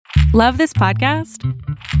Love this podcast?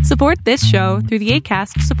 Support this show through the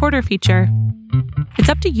Acast supporter feature. It's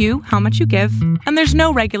up to you how much you give, and there's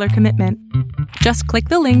no regular commitment. Just click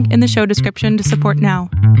the link in the show description to support now.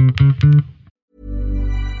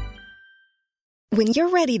 When you're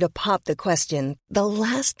ready to pop the question, the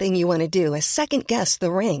last thing you want to do is second-guess the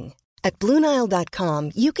ring. At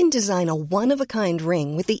BlueNile.com, you can design a one-of-a-kind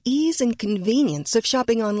ring with the ease and convenience of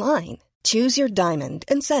shopping online. Choose your diamond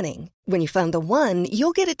and setting. When you find the one,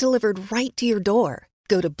 you'll get it delivered right to your door.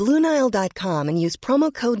 Go to BlueNile.com and use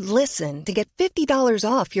promo code LISTEN to get $50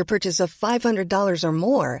 off your purchase of $500 or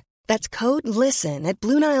more. That's code LISTEN at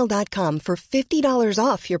BlueNile.com for $50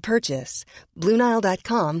 off your purchase.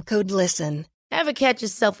 BlueNile.com, code LISTEN. Ever catch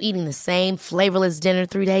yourself eating the same flavorless dinner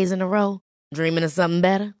 3 days in a row? Dreaming of something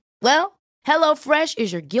better? Well, HelloFresh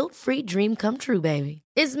is your guilt-free dream come true, baby.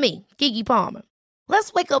 It's me, Keke Palmer.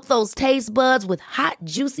 Let's wake up those taste buds with hot,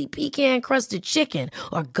 juicy pecan-crusted chicken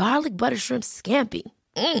or garlic butter shrimp scampi.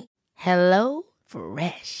 Hello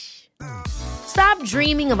Fresh. Stop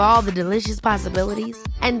dreaming of all the delicious possibilities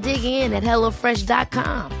and dig in at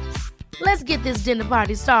HelloFresh.com. Let's get this dinner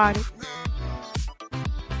party started.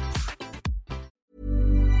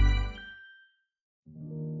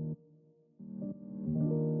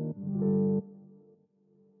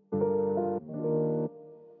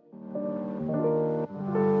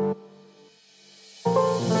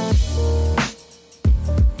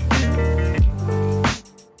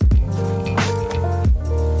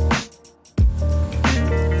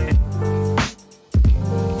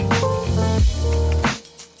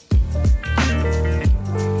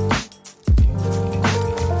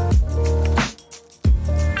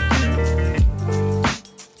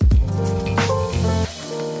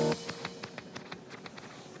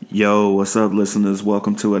 Yo, what's up, listeners?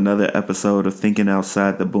 Welcome to another episode of Thinking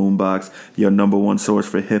Outside the Boombox, your number one source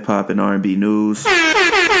for hip-hop and R&B news.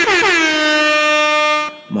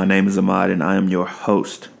 My name is Ahmad, and I am your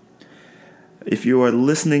host. If you are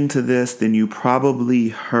listening to this, then you probably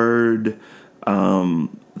heard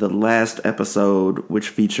the last episode, which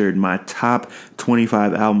featured my top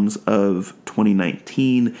 25 albums of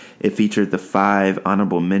 2019. It featured the 5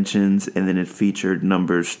 honorable mentions, and then it featured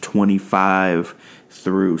numbers 25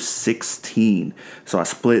 through 16. So I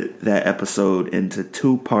split that episode into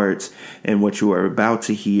 2 parts, and what you are about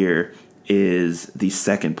to hear is the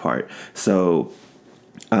second part. So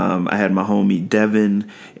I had my homie Devin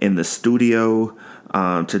in the studio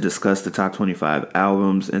to discuss the top 25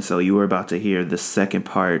 albums, and so you are about to hear the second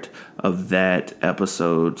part of that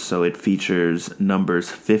episode. So it features numbers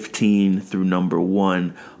 15 through number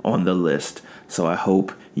 1 on the list. So I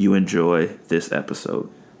hope you enjoy this episode.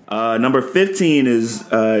 Number 15 is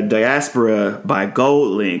Diaspora by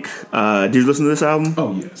GoldLink. Did you listen to this album?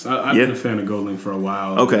 Oh, yes. I've been a fan of GoldLink for a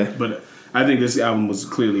while. Okay. But I think this album was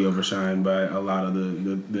clearly overshined by a lot of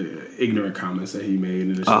the ignorant comments that he made.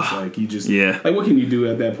 And it's just like, like, what can you do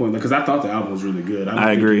at that point? Because I thought the album was really good.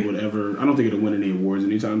 I agree. I don't think it'll win any awards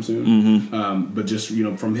anytime soon. Mm-hmm. But just,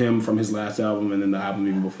 from his last album and then the album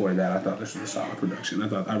even before that, I thought this was a solid production.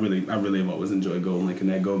 I really have always enjoyed GoldLink and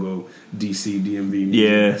that Go-Go DC DMV music.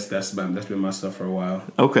 Yeah. That's been my stuff for a while.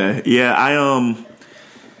 Okay. Yeah,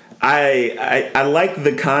 I liked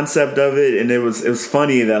the concept of it, and it was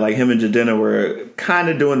funny that like him and Jadena were kind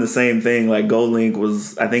of doing the same thing. Like GoldLink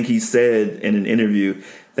was, I think he said in an interview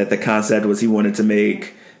that the concept was he wanted to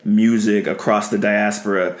make music across the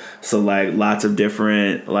diaspora, so like lots of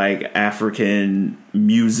different like African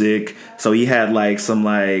music. So he had like some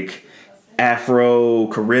like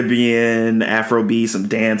Afro-Caribbean, Afrobeat, some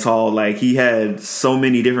dance hall. Like he had so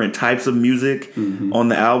many different types of music on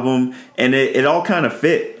the album, and it all kind of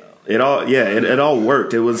fit. It all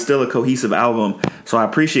worked. It was still a cohesive album, so I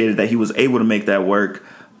appreciated that he was able to make that work.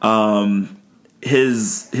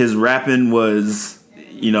 His rapping was,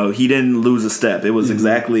 he didn't lose a step. It was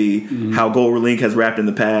exactly how GoldLink has rapped in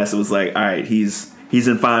the past. It was like, all right, he's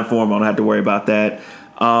in fine form. I don't have to worry about that.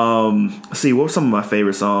 See, what were some of my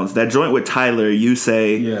favorite songs? That joint with Tyler, You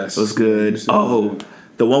Say, was good.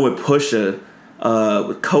 The one with Pusha.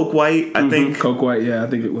 With Coke White, I think. Coke White, yeah, I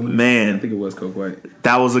think it was. Man, I think it was Coke White.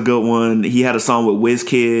 That was a good one. He had a song with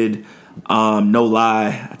WizKid, No Lie.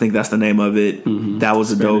 I think that's the name of it. That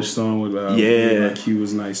was a dope song with Q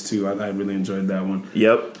was nice too. I really enjoyed that one.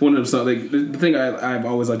 Yep. One of them songs. Like the thing I've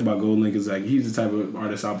always liked about GoldLink is like he's the type of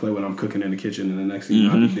artist I'll play when I'm cooking in the kitchen, and the next thing you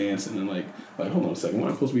know, I'll be dancing and like hold on a second, what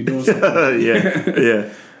am I supposed to be doing?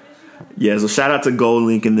 Yeah. Yeah, so shout out to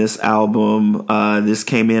GoldLink in this album. This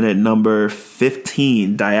came in at number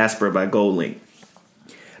 15, Diaspora by GoldLink.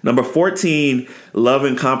 Number 14, Love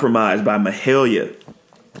and Compromise by Mahalia.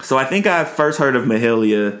 So I think I first heard of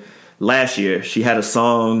Mahalia last year, she had a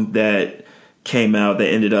song that came out that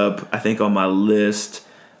ended up, I think, on my list,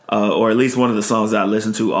 or at least one of the songs that I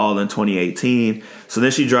listened to all in 2018. So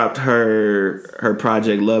then she dropped her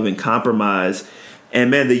project Love and Compromise. And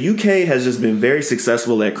man, the UK has just been very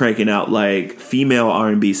successful at cranking out like female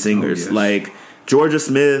R&B singers. Like Georgia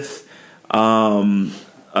Smith, what's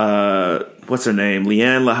her name?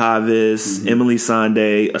 Leanne LaHavis, Emily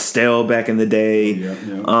Sandé, Estelle back in the day.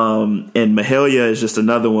 And Mahalia is just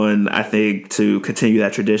another one, I think, to continue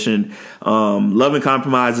that tradition. Love and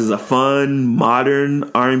Compromise is a fun, modern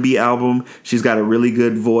R&B album. She's got a really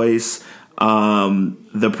good voice.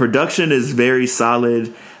 The production is very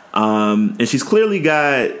solid. And she's clearly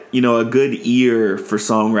got, a good ear for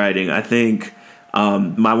songwriting. I think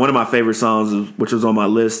one of my favorite songs, which was on my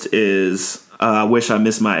list, is I Wish I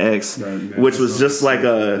Missed My Ex, which was just like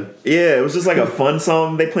it was just like a fun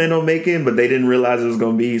song they planned on making, but they didn't realize it was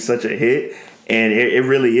going to be such a hit. And it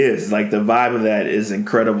really is. Like, the vibe of that is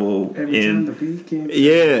incredible.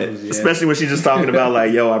 Especially when she's just talking about,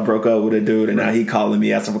 like, yo, I broke up with a dude and now he calling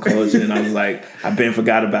me asking for closure. And I was like, I've been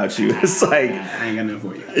forgot about you. It's like, I ain't got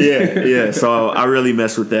nothing for you. Yeah. So I really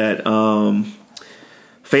mess with that.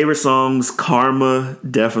 Favorite songs, Karma,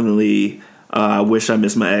 definitely. I Wish I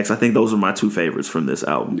Missed My Ex. I think those are my two favorites from this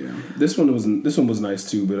album. Yeah, this one was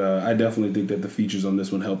nice too, but I definitely think that the features on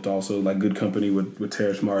this one helped also. Like Good Company with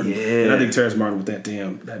Terrace Martin. Yeah, and I think Terrace Martin with that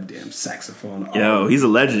damn saxophone. Yo, he's a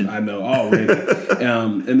legend. I know already.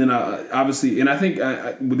 And then obviously, and I think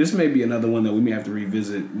this may be another one that we may have to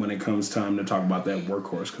revisit when it comes time to talk about that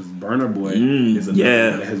workhorse, because Burna Boy is another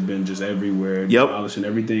one that has been just everywhere, demolishing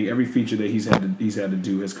everything. Every feature that he's had to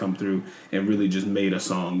do has come through and really just made a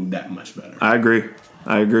song that much better. I agree.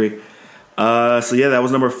 So that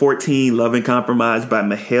was number 14, Love and Compromise by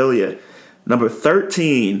Mahalia. Number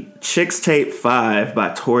 13, Chicks Tape 5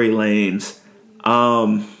 by Tory Lanez.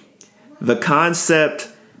 The concept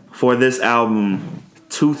for this album,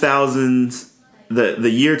 2000s, the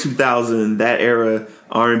year 2000, that era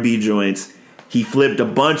R&B joints, he flipped a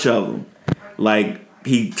bunch of them. Like,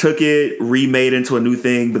 he took it, remade into a new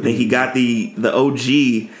thing, but then he got the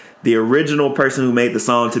OG, the original person who made the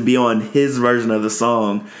song, to be on his version of the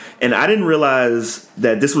song. And I didn't realize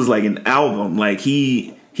that this was like an album. Like,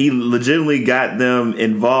 he legitimately got them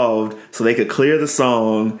involved so they could clear the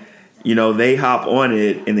song. They hop on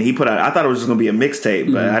it, and then he put out, I thought it was just going to be a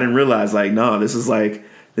mixtape, but I didn't realize, like, no, this is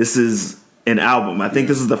an album. I think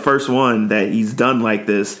this is the first one that he's done like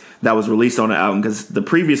this that was released on an album, because the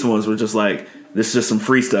previous ones were just like, this is just some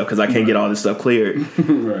free stuff because I can't get all this stuff cleared.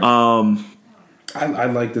 Right. I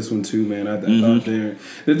like this one too, man. I thought the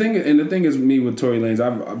thing is me with Tory Lanez,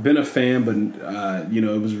 I've been a fan, but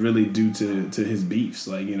it was really due to his beefs,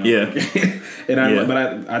 but I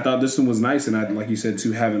thought this one was nice, and I, like you said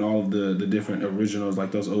too, having all of the different originals,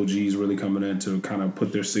 like those OGs really coming in to kind of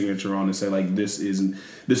put their signature on and say, like, this is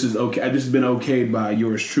okay. This has been okayed by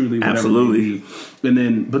yours truly. Absolutely. And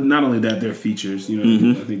then, but not only that, their features.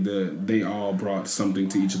 I think they all brought something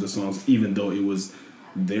to each of the songs, even though it was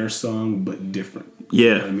their song but different.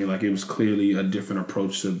 Yeah. I mean, like, it was clearly a different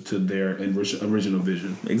approach to their original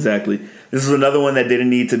vision. Exactly. This is another one that didn't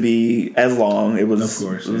need to be as long. It was, of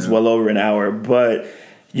course, it was well over an hour, but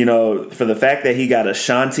for the fact that he got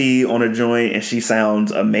Ashanti on a joint and she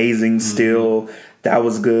sounds amazing still, that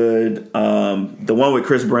was good. The one with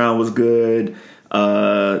Chris Brown was good.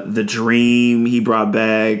 The Dream he brought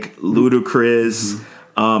back, Ludacris.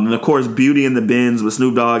 And of course, Beauty and the Benz with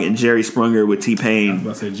Snoop Dogg and Jerry Sprunger with T-Pain. I was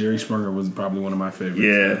about to say, Jerry Sprunger was probably one of my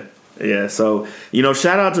favorites. Yeah. So,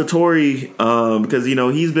 shout out to Tory, because,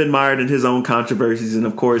 he's been mired in his own controversies and,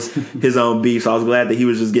 of course, his own beef. So I was glad that he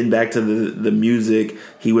was just getting back to the music.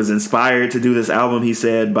 He was inspired to do this album, he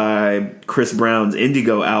said, by Chris Brown's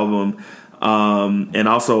Indigo album, and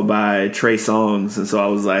also by Trey Songz. And so I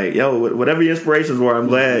was like, yo, whatever your inspirations were, I'm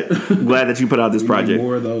glad that you put out this project.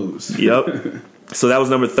 More of those. Yep. So that was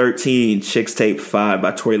number 13, Chicks Tape 5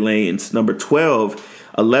 by Tory Lanez. Number 12,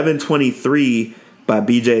 1123 by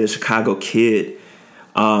BJ the Chicago Kid.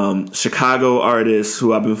 Chicago artist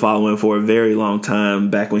who I've been following for a very long time,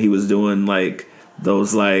 back when he was doing like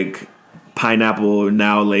those like Pineapple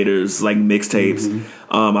Now Laters like mixtapes.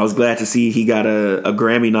 I was glad to see he got a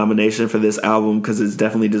Grammy nomination for this album, because it's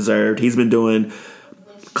definitely deserved. He's been doing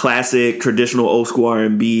classic, traditional, old school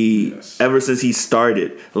R&B ever since he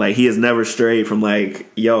started. Like, he has never strayed from like,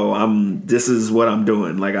 yo, this is what I'm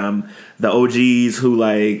doing. Like, I'm the OGs who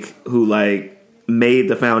made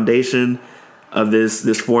the foundation of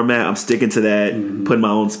this format. I'm sticking to that, putting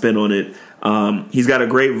my own spin on it. He's got a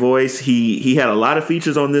great voice. He had a lot of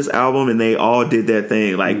features on this album, and they all did their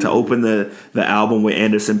thing. Like to open the album with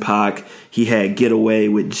Anderson .Paak, he had Getaway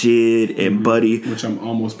with Jid and Buddy, which I'm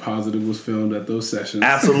almost positive was filmed at those sessions.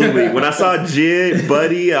 Absolutely. When I saw Jid,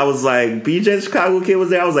 Buddy, I was like, BJ the Chicago Kid was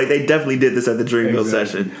there. I was like, they definitely did this at the Dreamville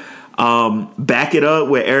session. Back It Up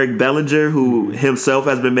with Eric Bellinger, who himself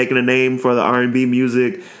has been making a name for the R&B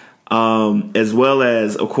music. As well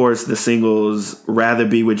as, of course, the singles "Rather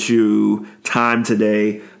Be With You," "Time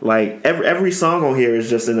Today." Like every song on here is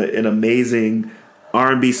just an amazing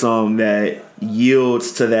R&B song that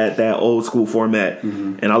yields to that old school format,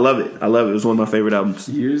 and I love it. It was one of my favorite albums.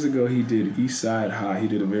 Years ago, he did East Side High. He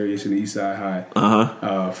did a variation of East Side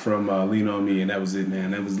High from "Lean on Me," and that was it,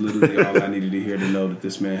 man. That was literally all I needed to hear to know that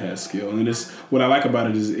this man has skill. And what I like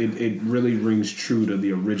about it is it really rings true to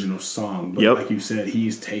the original song. But like you said,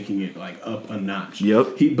 he's taking it like up a notch.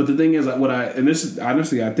 But the thing is, this is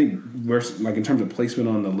honestly, I think like in terms of placement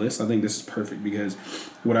on the list, I think this is perfect because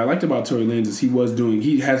what I liked about Tory Lanez is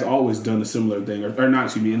he has always done a similar thing, or not,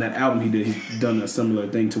 excuse me, in that album he's done a similar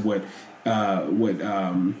thing to what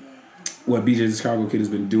BJ the Chicago Kid has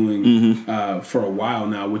been doing for a while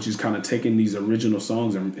now, which is kind of taking these original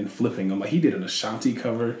songs and flipping them. Like he did an Ashanti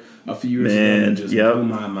cover a few years ago and just blew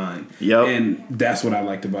my mind. And that's what I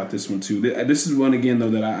liked about this one too. This is one again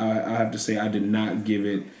though that I have to say I did not give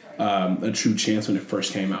it a true chance when it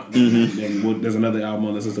first came out. And there's another album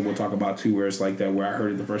on this list that we'll talk about too where it's like that, where I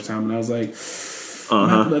heard it the first time and I was like, I'm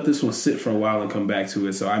gonna have to let this one sit for a while and come back to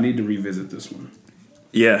it. So I need to revisit this one.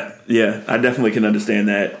 Yeah, I definitely can understand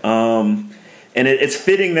that. And it's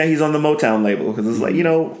fitting that he's on the Motown label because it's like,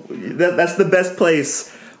 that's the best place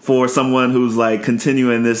for someone who's like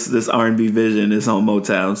continuing this R&B vision is on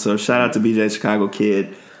Motown. So shout out to BJ Chicago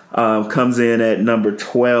Kid. Comes in at number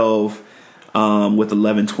 12 with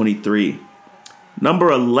 1123. Number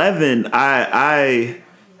 11, I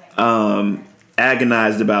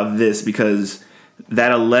agonized about this because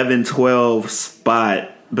that 11-12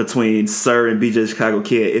 spot between Sir and BJ Chicago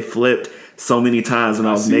Kid, it flipped so many times when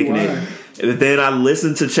I was making it. And then I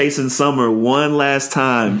listened to Chasing Summer one last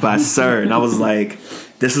time by Sir, and I was like,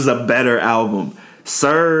 this is a better album.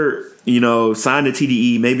 Sir, signed to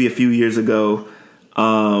TDE maybe a few years ago.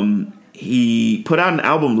 He put out an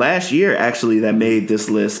album last year, actually, that made this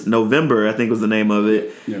list. November, I think was the name of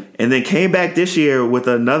it. And then came back this year with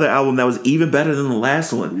another album that was even better than the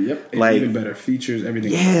last one. And even better features,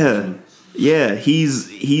 everything. Yeah,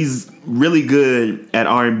 he's really good at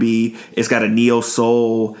R&B. It's got a neo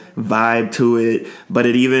soul vibe to it, but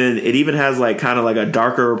it even has like kind of like a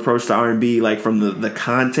darker approach to R&B, like from the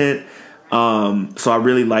content. So I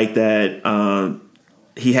really like that.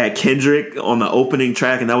 He had Kendrick on the opening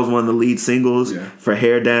track, and that was one of the lead singles for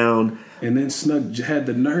Hair Down. And then had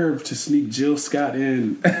the nerve to sneak Jill Scott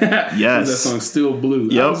in. Yes. That song Still Blue.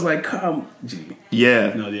 I was like, come, G.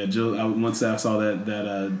 Yeah. Jill, once I saw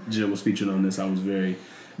that Jill was featured on this, I was very,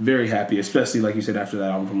 very happy, especially like you said after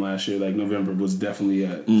that album from last year. Like November was definitely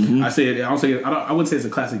I wouldn't say it's a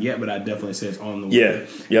classic yet, but I definitely say it's on the way.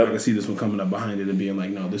 I can see this one coming up behind it and being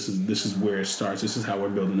like, no, this is where it starts. This is how we're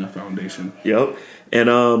building that foundation.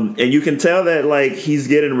 And you can tell that like he's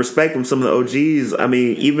getting respect from some of the OGs. I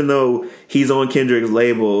mean, even though he's on Kendrick's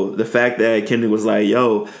label, the fact that Kendrick was like,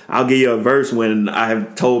 yo, I'll give you a verse when I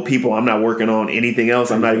have told people I'm not working on anything else.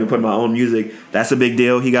 I'm not even putting my own music. That's a big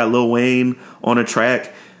deal. He got Lil Wayne on a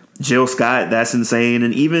track. Jill Scott, that's insane.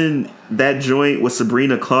 And even that joint with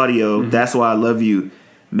Sabrina Claudio, That's Why I Love You.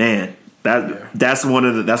 Man, that's one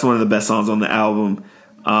of the best songs on the album.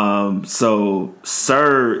 So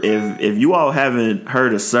Sir, if you all haven't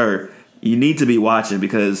heard of Sir, you need to be watching,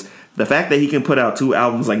 because the fact that he can put out two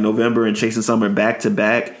albums like November and Chasing Summer back to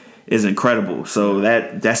back is incredible. So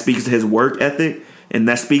that speaks to his work ethic, and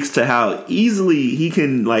that speaks to how easily he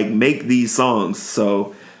can like make these songs.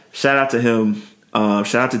 So shout out to him.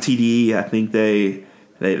 Shout out to TDE. I think they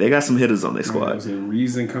got some hitters on their squad.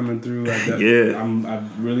 Reason coming through. I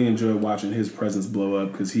really enjoyed watching his presence blow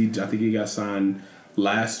up, because I think he got signed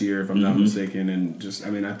last year, if I'm not mistaken, and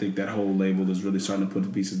I think that whole label is really starting to put the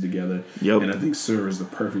pieces together. And I think Sir is the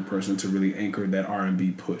perfect person to really anchor that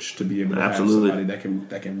R&B push, to be able to have somebody that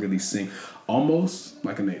can really sing, almost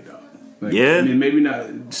like a Nate Dogg. Maybe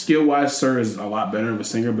not skill wise. Sir is a lot better of a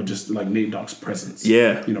singer, but just like Nate Dogg's presence,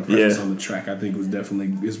 presence on the track, I think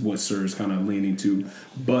is what Sir is kind of leaning to.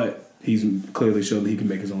 But he's clearly shown that he can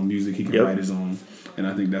make his own music. He can write his own. And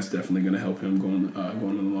I think that's definitely going to help him going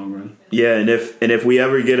in the long run. Yeah, and if we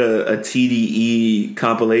ever get a TDE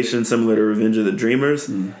compilation similar to Revenge of the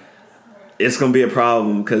Dreamers, it's going to be a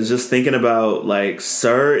problem, because just thinking about like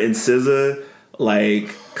Sir and SZA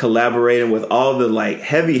like collaborating with all the like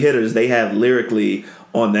heavy hitters they have lyrically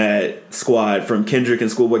on that squad, from Kendrick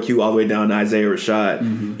and Schoolboy Q all the way down to Isaiah Rashad.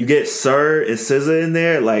 Mm-hmm. You get Sir and SZA in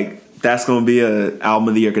there, like that's gonna be a album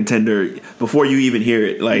of the year contender before you even hear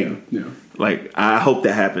it. Like, like I hope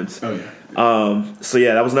that happens. Oh yeah. So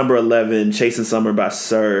yeah, that was number 11, Chasing Summer by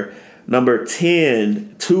Sir. Number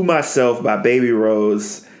 10, To Myself by Baby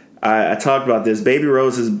Rose. I talked about this. Baby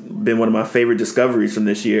Rose has been one of my favorite discoveries from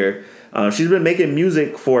this year. She's been making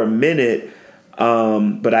music for a minute,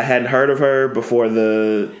 but I hadn't heard of her before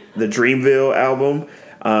the Dreamville album.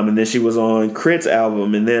 And then she was on Crit's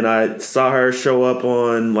album, and then I saw her show up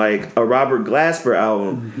on like a Robert Glasper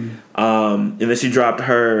album. Mm-hmm. And then she dropped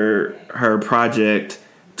her project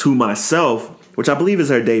To Myself, which I believe is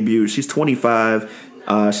her debut. She's 25.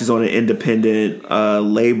 She's on an independent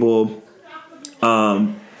label.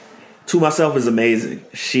 To Myself is amazing.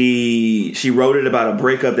 She wrote it about a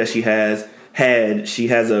breakup that she had. She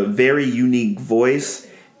has a very unique voice,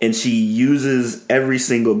 and she uses every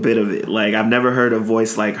single bit of it. Like, I've never heard a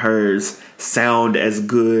voice like hers sound as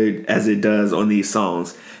good as it does on these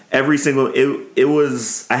songs. Every single it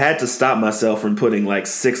was. I had to stop myself from putting like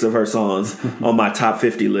 6 of her songs on my top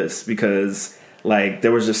 50 list, because like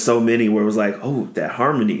there was just so many where it was like, oh, that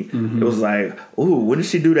harmony. Mm-hmm. It was like, oh, when did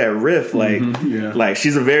she do that riff? Like, like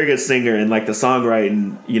she's a very good singer, and like the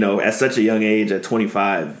songwriting, you know, at such a young age, at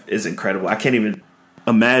 25, is incredible. I can't even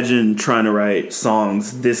imagine trying to write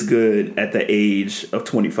songs this good at the age of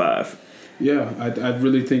 25. Yeah, I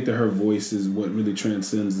really think that her voice is what really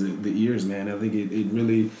transcends the ears, man. I think it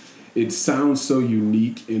really, it sounds so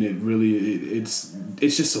unique, and it really it's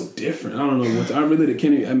just so different. I don't know what I really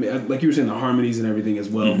can't. I mean, like you were saying, the harmonies and everything as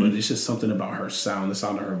well, but it's just something about her sound. The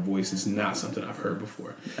sound of her voice is not something I've heard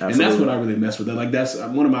before. Absolutely. And that's what I really mess with. Like, that's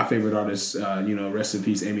one of my favorite artists. You know, rest in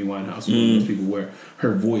peace, Amy Winehouse. One of those people where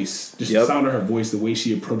her voice, just the sound of her voice, the way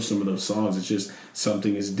she approached some of those songs, it's just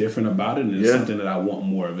something is different about it, and it's something that I want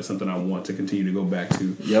more of. It's something I want to continue to go back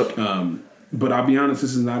to. But I'll be honest,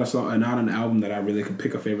 this is not a song, not an album that I really could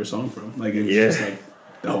pick a favorite song from. Like, it's just like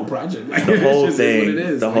the whole project, like the whole thing, what it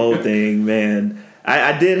is. The whole thing, man.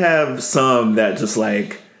 I did have some that just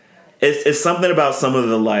like it's something about some of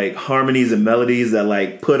the like harmonies and melodies that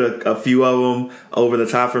like put a few of them over the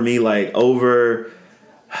top for me, like over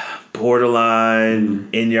Borderline,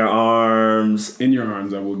 In Your Arms, I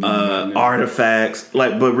will give you Artifacts,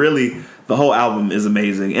 like, but really. The whole album is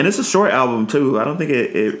amazing, and it's a short album too. I don't think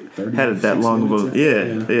it had that long of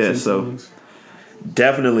a So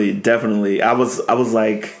definitely, I was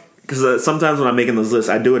like, because sometimes when I'm making those lists,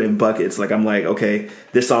 I do it in buckets. Like, I'm like, okay,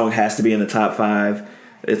 this song has to be in the top 5.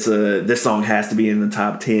 This song has to be in the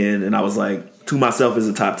top 10, and I was like, To Myself is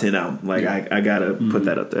a top 10 album. Like, I gotta put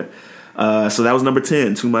that up there. So that was number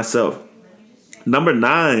 10, To Myself. Number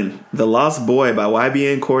 9, The Lost Boy by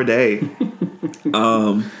YBN Cordae.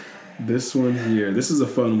 This one here, this is a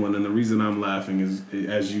fun one, and the reason I'm laughing is,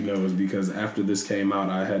 as you know, is because after this came out,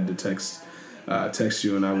 I had to text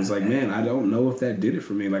you, and I was like, man, I don't know if that did it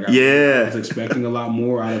for me. Like, I was expecting a lot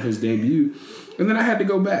more out of his debut, and then I had to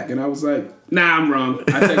go back, and I was like, nah, I'm wrong.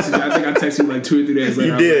 I texted you. I think I texted you like 2 or 3 days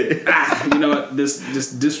later. You did. Like, you know what? This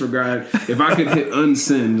just disregard. If I could hit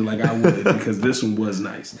unsend, like, I would, because this one was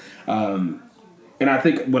nice. And I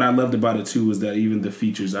think what I loved about it, too, was that even the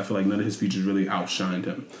features, I feel like none of his features really outshined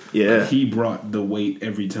him. Yeah. Like, he brought the weight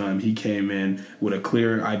every time. He came in with a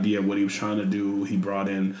clear idea of what he was trying to do. He brought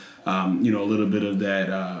in, a little bit of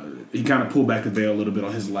that. He kind of pulled back the veil a little bit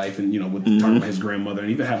on his life, and, with talking about his grandmother.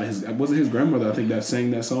 And even having wasn't his grandmother, I think, that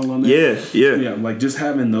sang that song on there? Yeah. Yeah, like just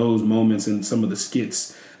having those moments in some of the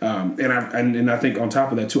skits. And I think on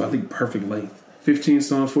top of that, too, I think perfect length. 15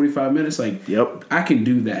 songs, 45 minutes. Like, I can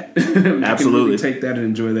do that. Absolutely. I can really take that and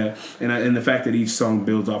enjoy that. And the fact that each song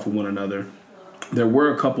builds off of one another. There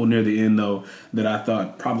were a couple near the end, though, that I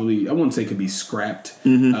thought probably, I wouldn't say could be scrapped,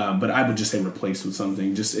 but I would just say replaced with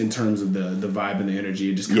something, just in terms of the vibe and the energy.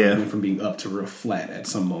 It just kind of went from being up to real flat at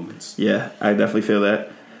some moments. Yeah, I definitely feel that.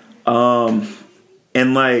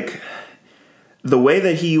 And like, the way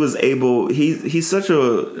that he was able, he's such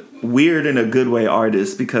a weird in a good way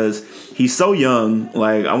artist, because he's so young.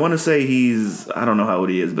 Like, I want to say I don't know how old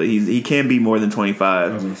he is, but he can be more than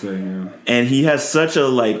 25. I was gonna say, yeah. And he has such a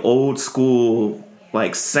like old school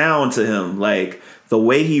like sound to him. Like, the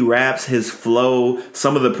way he raps, his flow,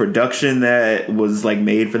 some of the production that was like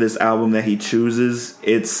made for this album that he chooses,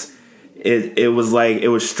 it was like it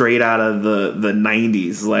was straight out of the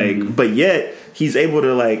 90s. Like, but yet he's able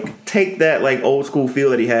to like take that like old school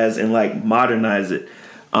feel that he has and like modernize it.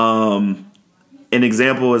 An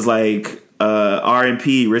example is like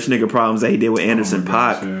R&P, Rich Nigga Problems, that he did with Anderson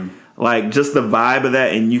 .Paak. Like, just the vibe of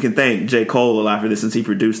that, and you can thank J. Cole a lot for this since he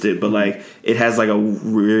produced it, but, like, it has, like, a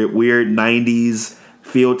weird 90s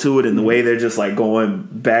feel to it, and the way they're just, like, going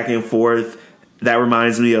back and forth, that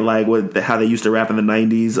reminds me of, like, how they used to rap in the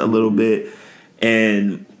 90s a little bit,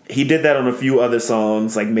 and he did that on a few other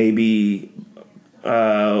songs, like, maybe,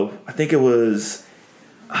 I think it was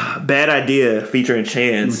Bad Idea featuring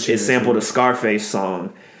Chance. It sampled a Scarface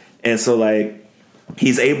song, and so, like,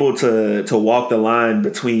 he's able to walk the line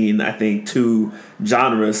between, I think, two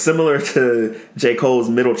genres, similar to J. Cole's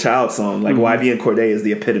Middle Child song. Like, YBN Cordae is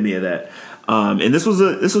the epitome of that. And this was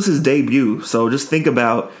his debut. So just think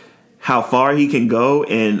about how far he can go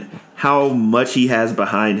and how much he has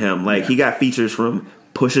behind him. Like, he got features from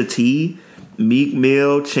Pusha T, Meek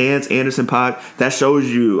Mill, Chance, Anderson .Paak. That shows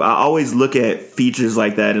you. I always look at features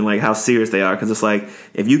like that and, like, how serious they are, because it's like,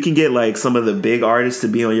 if you can get, like, some of the big artists to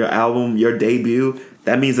be on your album, your debut,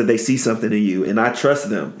 that means that they see something in you, and I trust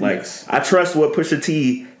them. Like, I trust what Pusha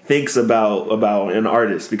T thinks about an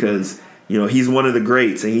artist, because, you know, he's one of the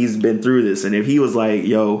greats and he's been through this. And if he was like,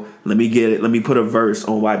 "Yo, let me put a verse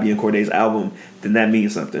on YBN Cordae's album," then that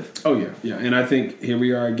means something. Oh yeah. And I think here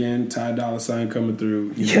we are again, Ty Dolla $ign coming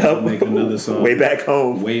through. Make another song way back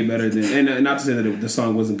home, way better than. And not to say that the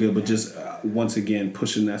song wasn't good, but just once again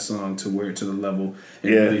pushing that song to the level,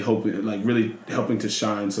 and really helping to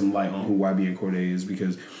shine some light on who YBN Cordae is,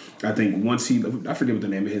 because I think once I forget what the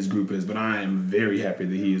name of his group is, but I am very happy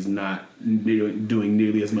that he is not doing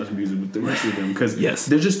nearly as much music with the rest of them, because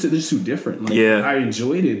they're just too different. Like, I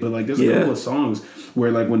enjoyed it, but, like, there's a couple of songs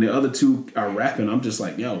where, like, when the other two are rapping, I'm just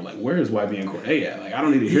like, yo, like, where is YBN Cordae at? Like, I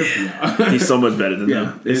don't need to hear from y'all. He's so much better than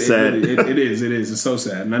them. It's sad. It is. It's so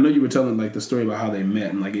sad. And I know you were telling, like, the story about how they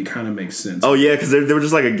met, and, like, it kind of makes sense. Oh yeah, because they were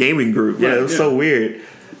just like a gaming group. Yeah, it was so weird.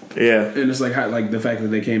 Yeah, and it's like the fact that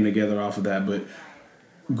they came together off of that, but.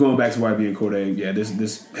 Going back to YBN Cordae,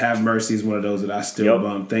 this Have Mercy is one of those that I still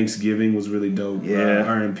bump. Thanksgiving was really dope.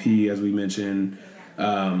 R&P, as we mentioned,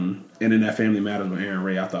 and then that Family Matters with Aaron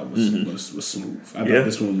Ray, I thought was smooth. I thought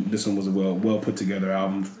this one was a well put together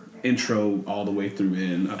album, intro all the way through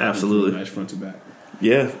in. I thought absolutely it was really nice front to back.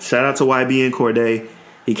 Yeah, shout out to YBN Cordae.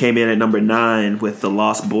 He came in at number 9 with The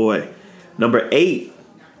Lost Boy. Number 8.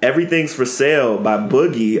 Everything's for Sale by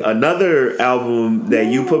Boogie, another album that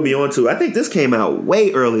you put me onto. I think this came out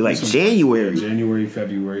way early, like January,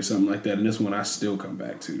 February, something like that. And this one I still come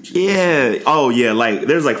back to. Like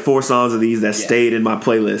there's like 4 songs of these that stayed in my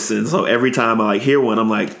playlist, and so every time I like hear one, I'm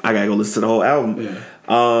like, I gotta go listen to the whole album. Yeah.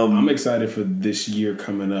 I'm excited for this year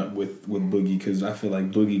coming up with Boogie, because I feel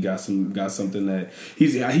like Boogie got something that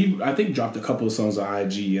he I think dropped a couple of songs on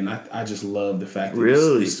IG, and I just love the fact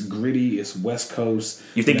that it's gritty, it's West Coast.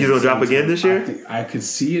 You think he's gonna drop again this year? I could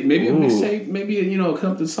see it. Maybe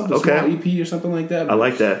something small EP or something like that. I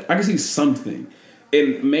like that. I can see something,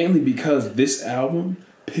 and mainly because this album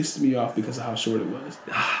pissed me off because of how short it was.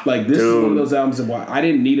 Like, this is one of those albums that I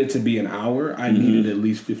didn't need it to be an hour. I needed at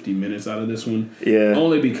least 50 minutes out of this one. Yeah.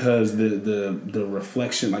 Only because the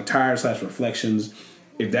reflection, like Tired/Reflections,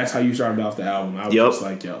 if that's how you started off the album, I was just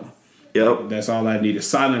like, yo, that's all I needed.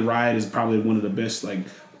 Silent Ride is probably one of the best, like,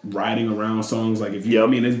 riding around songs. Like, if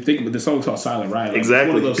you, think about the song's called Silent Ride. Like,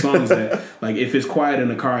 exactly. It's one of those songs that, like, if it's quiet in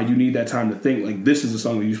the car and you need that time to think, like, this is a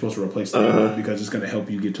song that you're supposed to replace with, because it's going to help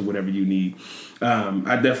you get to whatever you need.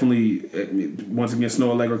 I definitely, once again, Snow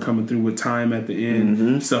Allegra coming through with Time at the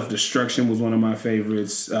end. Self-Destruction was one of my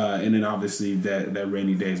favorites. And then obviously that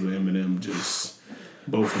Rainy Days with Eminem, just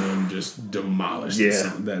both of them just demolished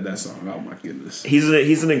that song. Oh my goodness. He's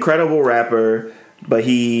an incredible rapper. But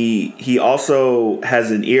he also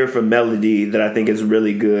has an ear for melody that I think is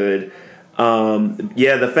really good.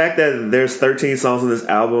 The fact that there's 13 songs on this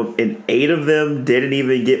album and 8 of them didn't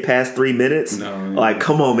even get past 3 minutes. Like,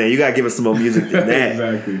 come on, man, you gotta give us some more music than that.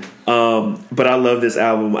 Exactly. But I love this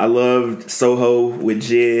album. I loved Soho with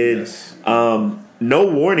Jid. Yes. No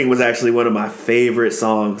Warning was actually one of my favorite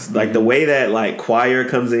songs. Like, the way that, like, choir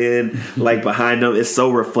comes in, like, behind them is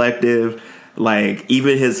so reflective. Like,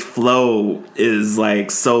 even his flow is,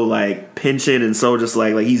 like, so, like, pinching and so just,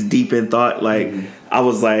 like he's deep in thought. Like, I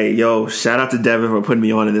was like, yo, shout out to Devin for putting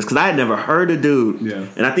me on to this, because I had never heard the dude. Yeah.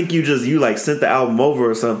 And I think you sent the album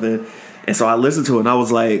over or something. And so I listened to it, and I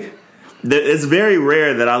was like, it's very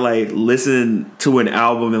rare that I, like, listen to an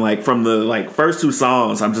album and, like, from the, like, first 2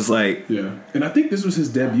 songs, I'm just like... Yeah. And I think this was his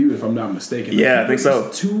debut, if I'm not mistaken. Yeah, I think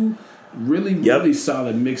so. really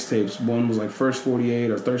solid mixtapes. One was like First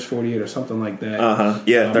 48 or Thirst 48 or something like that.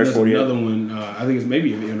 Yeah, Thirst 48. Another one, I think it's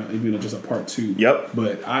maybe even just a part 2. Yep.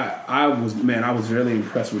 But I was really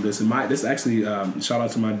impressed with this. And this actually, shout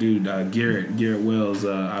out to my dude Garrett Wells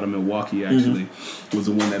out of Milwaukee. Actually, was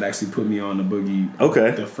the one that actually put me on the Boogie.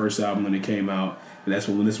 Okay. The first album when it came out. And that's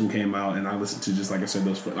when this one came out, and I listened to, just like I said,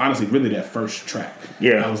 honestly, really that first track.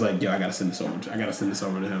 Yeah. I was like, yo, I gotta send this over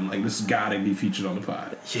to him. Like, this has gotta be featured on the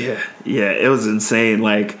pod. Yeah. It was insane.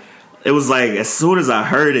 Like, it was like, as soon as I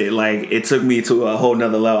heard it, like, it took me to a whole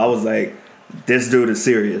nother level. I was like, this dude is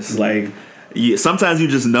serious. Like, sometimes you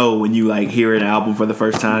just know when you like hear an album for the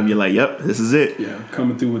first time. You're like, "Yep, this is it." Yeah,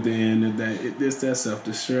 coming through with the end of that self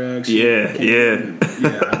destruction. Yeah.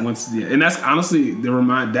 And that's honestly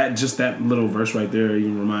that little verse right there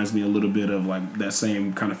even reminds me a little bit of like that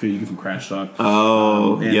same kind of feel you get from Crash Talk.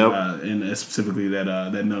 And specifically that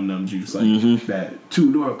Num Juice, like that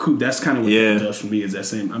 2-door coupe. That's kind of what that does for me. Is that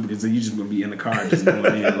same because you just gonna be in the car just going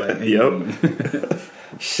in like, hey,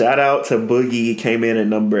 Shout out to Boogie. Came in at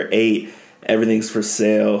number 8. Everything's for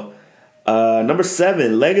Sale. Number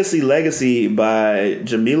 7, Legacy by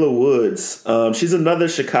Jamila Woods. She's another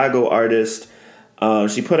Chicago artist.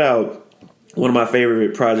 She put out one of my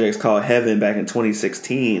favorite projects called Heaven back in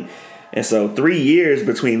 2016. And so 3 years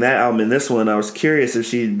between that album and this one, I was curious if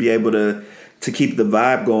she'd be able to keep the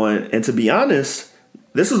vibe going. And to be honest,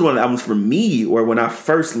 this was one of the albums for me where when I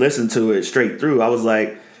first listened to it straight through, I was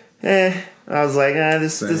like,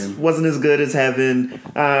 this wasn't as good as Heaven.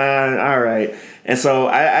 All right. And so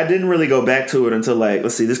I didn't really go back to it until like,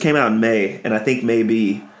 let's see, this came out in May. And I think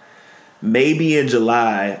maybe in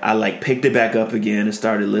July, I like picked it back up again and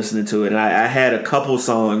started listening to it. And I had a couple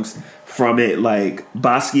songs from it, like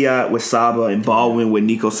Basquiat with Saba and Baldwin with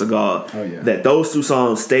Nico Segal. Oh, yeah. That those 2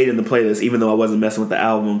 songs stayed in the playlist, even though I wasn't messing with the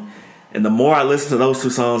album. And the more I listened to those 2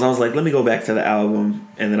 songs, I was like, let me go back to the album.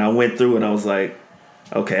 And then I went through and I was like,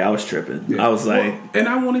 okay, I was tripping. Yeah. I was like... Well, and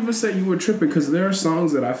I won't even say you were tripping because there are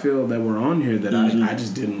songs that I feel that were on here that I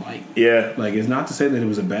just didn't like. Yeah. Like, it's not to say that it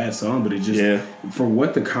was a bad song, but it just... For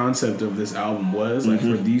what the concept of this album was, like,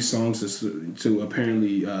 for these songs to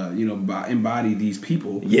apparently, embody these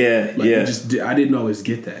people... Yeah, like, I didn't always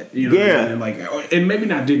get that. You know what I mean? Like, and maybe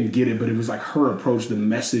not didn't get it, but it was like her approach, the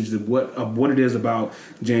message, of what it is about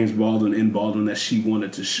James Baldwin and Baldwin that she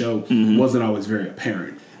wanted to show wasn't always very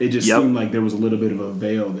apparent. It just seemed like there was a little bit of a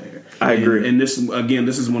veil there. I agree. And this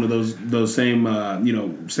is one of those same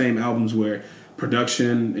same albums where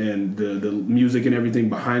production and the music and everything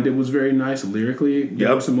behind it was very nice lyrically.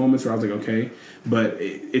 There were some moments where I was like, okay, but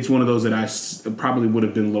it's one of those that I probably would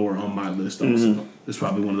have been lower on my list. Also, it's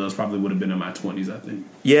probably one of those probably would have been in my 20s. I think.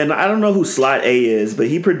 Yeah, and I don't know who Slot A is, but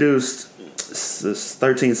he produced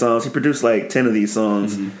 13 songs. He produced like 10 of these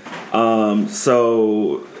songs.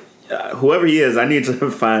 So. Whoever he is, I need to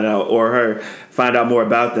find out more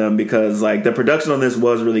about them because like the production on this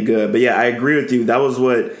was really good. But yeah, I agree with you. That was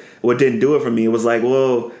what didn't do it for me. It was like,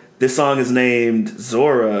 well, this song is named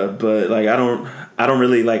Zora, but like I don't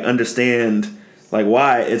really like understand like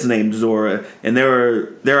why it's named Zora. And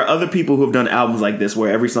there are other people who have done albums like this where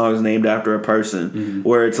every song is named after a person,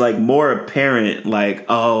 where it's like more apparent, like,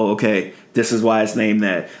 oh, okay, this is why it's named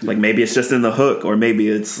that. Like maybe it's just in the hook, or maybe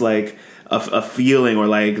it's like a feeling or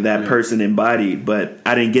like that person embodied, but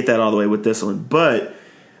I didn't get that all the way with this one. But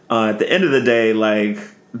at the end of the day, like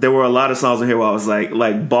there were a lot of songs in here where I was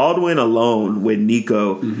like Baldwin alone with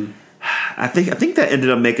Nico. I think that ended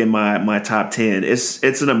up making my top 10. It's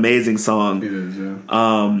an amazing song. It is,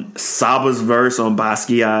 yeah. Saba's verse on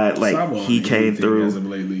Basquiat, like Saba, he came through. As of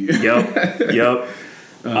lately. Yep.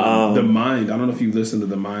 The Mind. I don't know if you listened to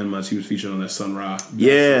The Mind much. He was featured on that Sun Ra.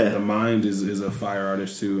 The Mind is a fire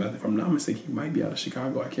artist too. If I'm not mistaken, he might be out of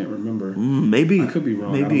Chicago. I can't remember. Maybe I could be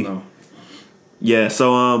wrong. Maybe. I don't know. Yeah.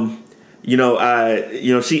 So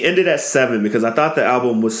she ended at 7 because I thought the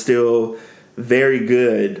album was still very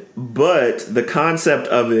good, but the concept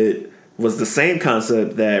of it was the same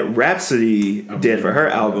concept that Rhapsody did for her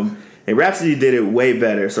album, and Rhapsody did it way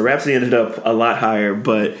better. So Rhapsody ended up a lot higher,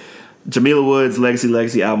 but Jamila Woods'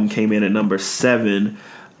 Legacy album came in at number 7.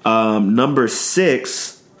 Number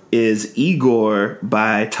 6 is Igor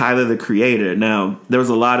by Tyler, the Creator. Now, there was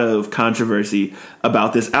a lot of controversy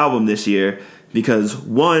about this album this year because,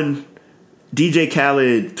 one, DJ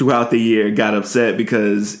Khaled throughout the year got upset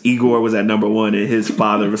because Igor was at number 1 and his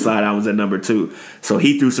Father of a Side album was at number 2. So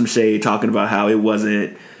he threw some shade talking about how it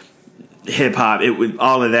wasn't hip-hop, it was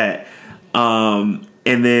all of that. And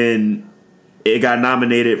then it got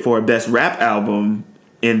nominated for Best Rap Album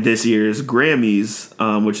in this year's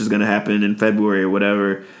Grammys, which is going to happen in February or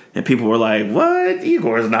whatever. And people were like, what?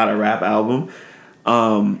 Igor's not a rap album.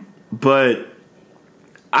 But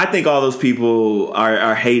I think all those people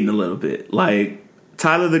are hating a little bit. Like,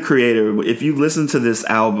 Tyler, the Creator, if you listen to this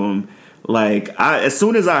album, like, as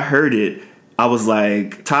soon as I heard it, I was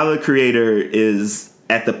like, Tyler, the Creator is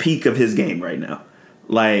at the peak of his game right now.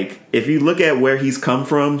 Like, if you look at where he's come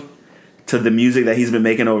from to the music that he's been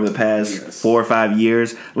making over the past 4 or 5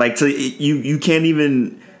 years, like, you can't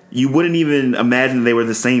even, you wouldn't even imagine they were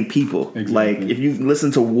the same people. Exactly. Like, if you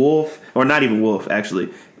listen to Wolf, or not even Wolf, actually,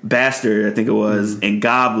 Bastard, I think it was, and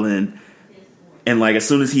Goblin, and like as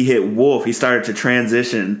soon as he hit Wolf, he started to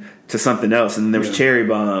transition to something else, and then there was Cherry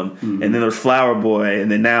Bomb, and then there was Flower Boy, and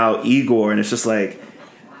then now Igor, and it's just like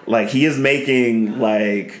he is making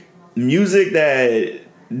like music that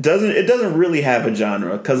doesn't really have a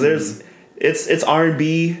genre, because it's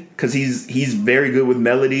R&B, because he's very good with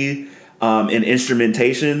melody and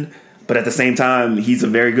instrumentation. But at the same time, he's a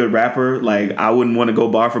very good rapper. Like, I wouldn't want to go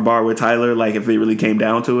bar for bar with Tyler, like, if it really came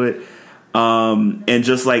down to it. And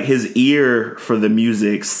just, like, his ear for the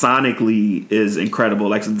music sonically is incredible.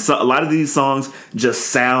 Like, a lot of these songs just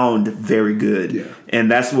sound very good. Yeah.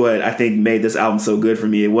 And that's what I think made this album so good for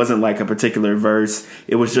me. It wasn't, like, a particular verse.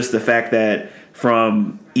 It was just the fact that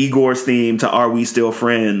from Igor's theme to Are We Still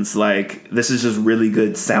Friends, like, this is just really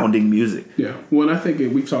good sounding music. Yeah. Well, and I think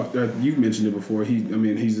we've talked, you've mentioned it before.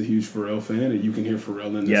 He's a huge Pharrell fan, and you can hear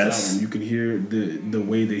Pharrell in this album. You can hear the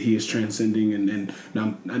way that he is transcending and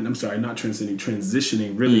I'm sorry, not transcending,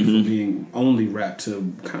 transitioning really from being only rap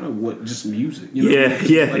to kind of what, just music. You know?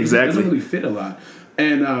 Yeah, exactly. It doesn't really fit a lot.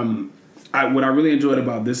 And, what I really enjoyed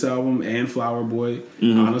about this album and Flower Boy,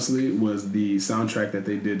 honestly, was the soundtrack that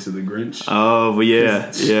they did to The Grinch. Oh, but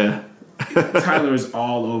yeah. Tyler is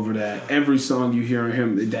all over that. Every song you hear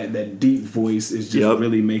him, that deep voice is just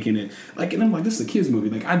really making it. Like, and I'm like, this is a kid's movie.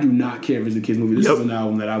 Like, I do not care if it's a kid's movie. This is an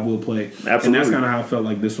album that I will play. Absolutely. And that's kind of how I felt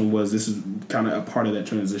like this one was. This is kind of a part of that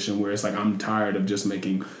transition where it's like, I'm tired of just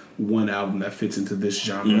making one album that fits into this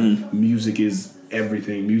genre. Music is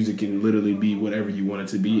everything. Music can literally be whatever you want it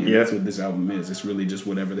to be, and that's what this album is. It's really just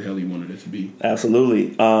whatever the hell you wanted it to be.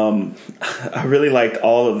 Absolutely. I really liked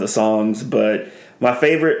all of the songs, but my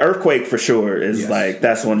favorite, Earthquake for sure, is like,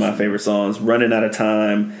 that's one of my favorite songs. Running Out of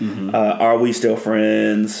Time, Are We Still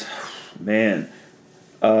Friends, man,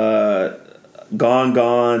 Gone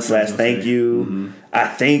 / Thank You. I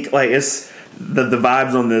think like it's the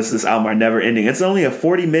vibes on this album are never ending. It's only a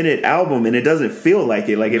 40-minute album, and it doesn't feel like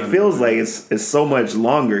it. Like, it feels like it's so much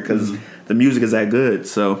longer because the music is that good.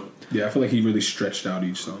 So yeah, I feel like he really stretched out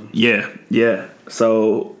each song. Yeah.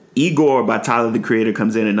 So Igor by Tyler, the Creator,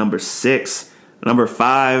 comes in at number 6. Number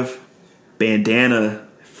 5, Bandana,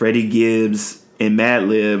 Freddie Gibbs, and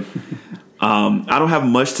Madlib. I don't have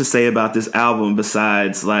much to say about this album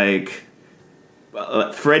besides, like,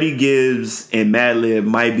 Freddie Gibbs and Madlib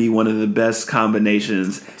might be one of the best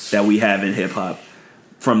combinations that we have in hip hop.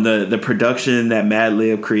 From the production that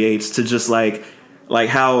Madlib creates to just like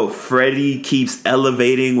how Freddie keeps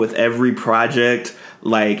elevating with every project.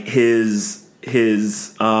 Like, his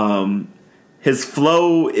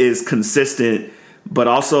flow is consistent, but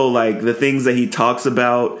also like the things that he talks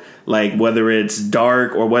about, like whether it's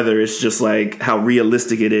dark or whether it's just like how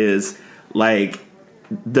realistic it is, like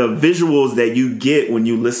the visuals that you get when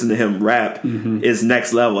you listen to him rap is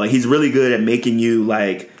next level. Like, he's really good at making you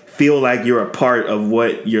like feel like you're a part of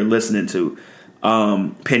what you're listening to.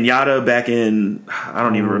 Pinata back in, I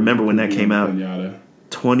don't even remember when that came out. Pinata.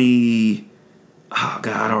 I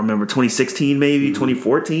don't remember, 2016 maybe,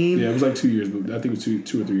 2014? Yeah, it was like 2 years, but I think it was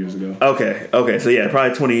two or 3 years ago. Okay, so yeah, probably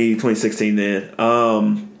 2016 then.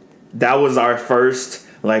 That was our first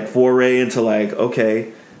like foray into like,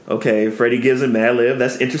 okay, Freddie Gibbs and Madlib,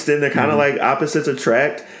 that's interesting. They're kind of like opposites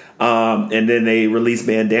attract. And then they released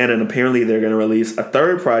Bandana, and apparently they're going to release a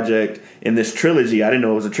third project in this trilogy. I didn't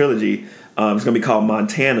know it was a trilogy. It's going to be called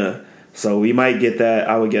Montana. So we might get that,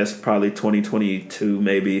 I would guess, probably 2022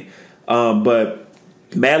 maybe. But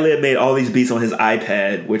Madlib made all these beats on his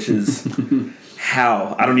iPad, which is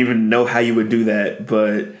how. I don't even know how you would do that.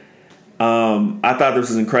 But I thought this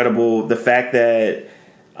was incredible. The fact that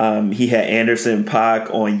he had Anderson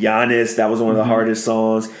 .Paak on Giannis, that was one of the hardest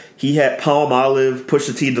songs. He had Palm Olive,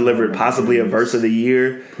 Pusha T delivered possibly a verse of the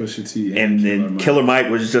year. Pusha T and then Killer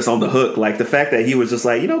Mike was just on the hook. Like, the fact that he was just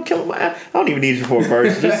like, Killer Mike, I don't even need you for a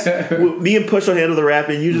verse. Just me and Push will handle the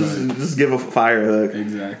rapping. You just give a fire hook.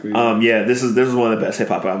 Exactly. Yeah, this is one of the best hip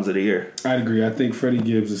hop albums of the year. I'd agree. I think Freddie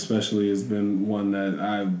Gibbs especially has been one that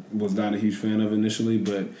I was not a huge fan of initially,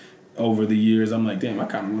 but over the years, I'm like, damn, I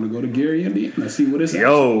kind of want to go to Gary, Indiana, see what it's like.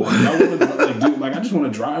 I just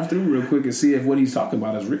want to drive through real quick and see if what he's talking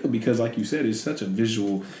about is real, because like you said, he's such a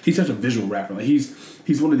visual rapper. Like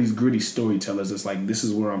he's one of these gritty storytellers. It's like, this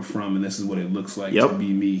is where I'm from and this is what it looks like to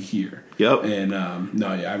be me here. Yep. And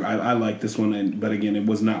I like this one, but again,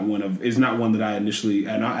 it's not one that I initially,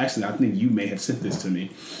 and I think you may have sent this to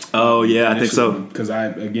me. Oh yeah, I think so. Because I,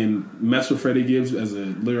 again, messed with Freddie Gibbs as a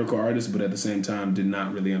lyrical artist, but at the same time did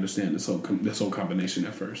not really understand this whole combination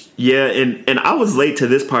at first. Yeah, and I was late to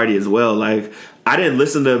this party as well. Like, I didn't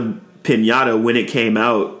listen to Pinata when it came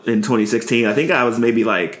out in 2016. I think I was maybe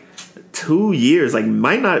like 2 years, like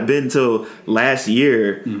might not have been until last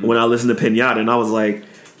year when I listened to Pinata, and I was like,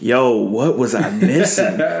 yo, what was I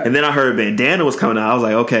missing? And then I heard Bandana was coming out. I was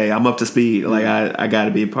like, okay, I'm up to speed. Like, I got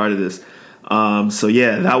to be a part of this. So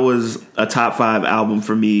yeah, that was a top 5 album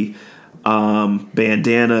for me.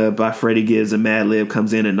 Bandana by Freddie Gibbs and Madlib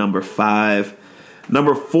comes in at number 5.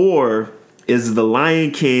 Number 4 is The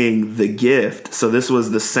Lion King, The Gift. So this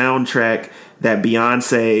was the soundtrack that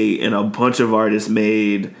Beyonce and a bunch of artists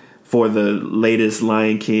made for the latest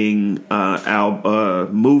Lion King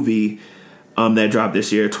movie that dropped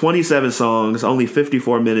this year. 27 songs, only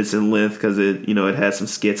 54 minutes in length because it had some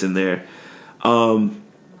skits in there.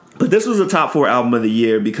 But this was a top 4 album of the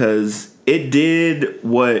year because it did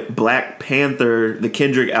what Black Panther, the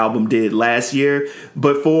Kendrick album, did last year,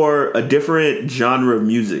 but for a different genre of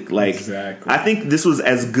music. Like, exactly. I think this was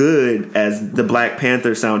as good as the Black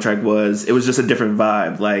Panther soundtrack was. It was just a different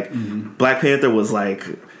vibe. Like, Black Panther was like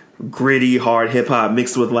gritty, hard hip hop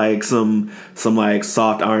mixed with like some like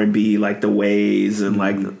soft R&B, like The Ways and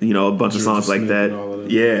like, a bunch of songs like that.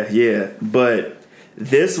 Yeah. But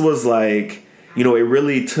this was like, it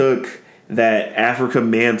really took that Africa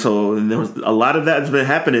mantle, and there was a lot of that's been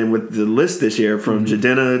happening with the list this year, from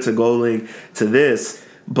Jidenna to Golding to this.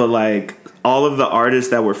 But like all of the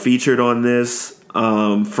artists that were featured on this,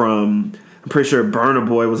 I'm pretty sure Burna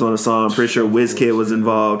Boy was on a song. I'm pretty sure Wizkid was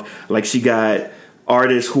involved. Like, she got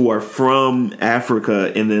artists who are from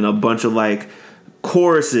Africa, and then a bunch of like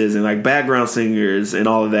choruses and like background singers and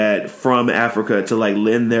all of that from Africa to like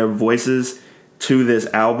lend their voices to this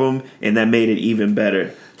album, and that made it even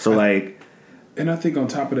better. So and I think on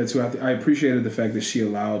top of that too, I appreciated the fact that she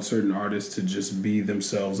allowed certain artists to just be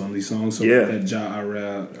themselves on these songs. So like that Ja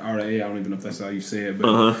Ra, I don't even know if that's how you say it,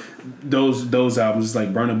 but those albums,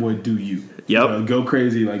 like Burna Boy, Do You. Yep. Go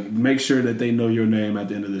crazy. Like, make sure that they know your name at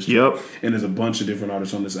the end of this track. Yep. And there's a bunch of different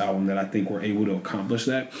artists on this album that I think were able to accomplish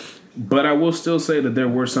that. But I will still say that there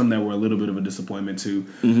were some that were a little bit of a disappointment too.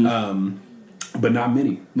 But not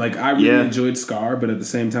many. Like, I really enjoyed Scar, but at the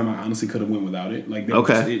same time, I honestly could have went without it. Like,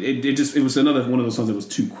 it was another one of those songs that was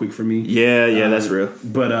too quick for me. Yeah, that's real.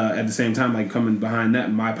 But at the same time, like, coming behind that,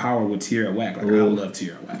 My Power with Tierra Whack. Like, I love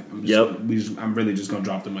Tierra Whack. I'm really just gonna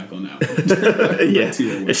drop the mic on that one. Yeah,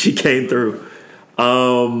 and she came through.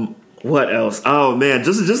 What else? Oh man,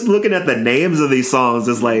 just looking at the names of these songs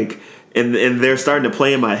is like. And they're starting to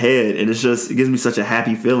play in my head, and it gives me such a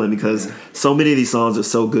happy feeling because so many of these songs are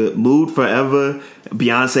so good. Mood Forever,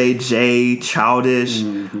 Beyonce, Jay, Childish.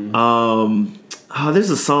 There's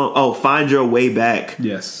a song. Find Your Way Back.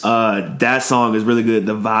 Yes. That song is really good.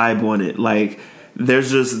 The vibe on it, like,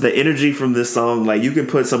 there's just the energy from this song. Like, you can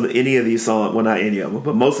put any of these songs, well, not any of them,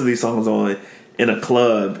 but most of these songs on in a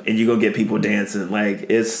club, and you're gonna get people dancing. Like,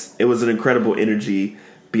 it was an incredible energy.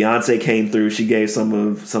 Beyonce came through. She gave some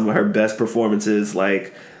of her best performances.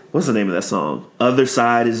 Like, what's the name of that song? Other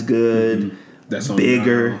Side is good. That song,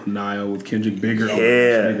 Bigger. Nile with Kendrick. Bigger.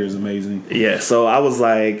 Yeah. Bigger is amazing. Yeah. So I was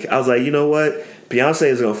like, you know what? Beyonce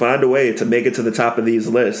is gonna find a way to make it to the top of these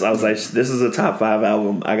lists. I was like, this is a top 5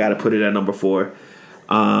 album. I got to put it at number 4.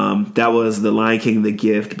 That was The Lion King, The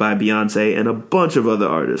Gift by Beyonce and a bunch of other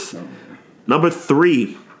artists. Number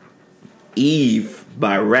 3, Eve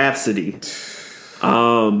by Rhapsody.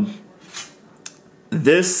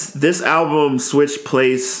 This album switched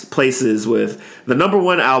places with the number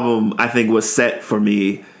 1 album. I think was set for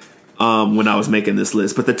me when I was making this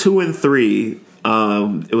list, but the 2 and 3,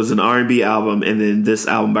 it was an R&B album, and then this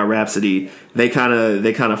album by Rhapsody, they kind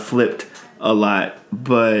of flipped a lot.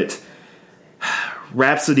 But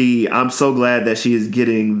Rhapsody, I'm so glad that she is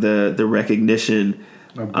getting the recognition.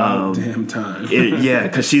 About damn time.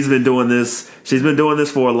 Because she's been doing this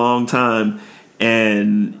for a long time.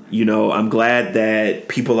 And, I'm glad that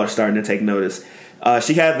people are starting to take notice.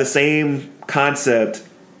 She had the same concept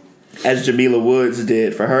as Jamila Woods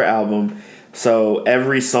did for her album. So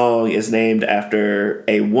every song is named after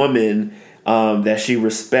a woman that she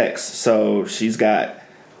respects. So she's got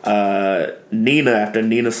Nina after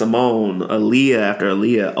Nina Simone, Aaliyah after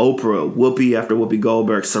Aaliyah, Oprah, Whoopi after Whoopi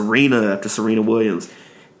Goldberg, Serena after Serena Williams.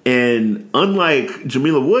 And unlike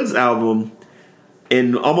Jamila Woods' album,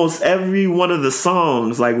 in almost every one of the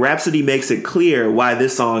songs, like Rhapsody makes it clear why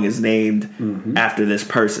this song is named after this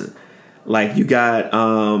person. Like you got,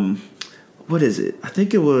 what is it? I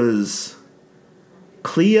think it was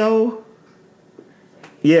Cleo.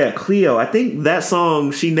 Yeah, Cleo. I think that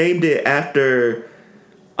song, she named it after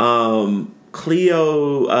Cleo,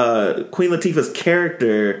 Queen Latifah's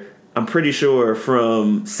character, I'm pretty sure,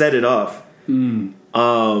 from Set It Off.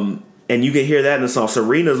 And you can hear that in the song.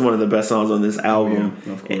 Serena's one of the best songs on this album.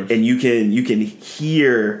 Yeah, of course. And you can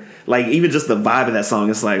hear, like, even just the vibe of that song.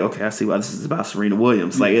 It's like, okay, I see why this is about Serena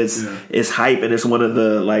Williams. Like, it's hype, and it's one of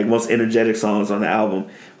the, like, most energetic songs on the album.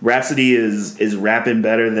 Rhapsody is rapping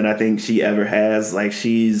better than I think she ever has. Like,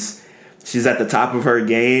 she's at the top of her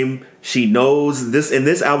game. She knows this, in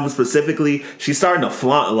this album specifically, she's starting to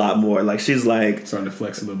flaunt a lot more. Like, she's like starting to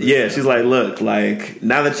flex a little bit. Yeah, she's like, look, like,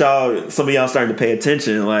 now that some of y'all starting to pay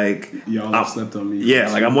attention, like, y'all have slept on me.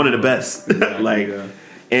 Yeah, like, I'm one of the best. Exactly, like,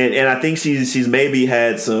 and I think she's maybe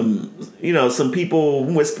had some people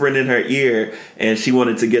whispering in her ear, and she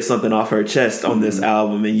wanted to get something off her chest on this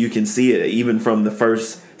album, and you can see it even from the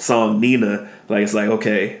first song, Nina. Like, it's like,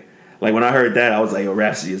 okay. Like, when I heard that, I was like, "Oh,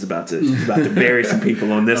 Rhapsody is about to bury some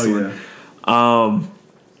people on this one." Yeah.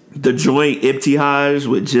 The joint Ibtihaj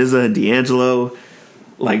with Jizza and D'Angelo,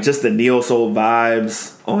 like, just the neo soul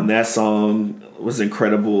vibes on that song was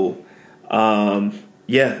incredible.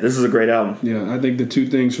 Yeah, this is a great album. Yeah, I think the two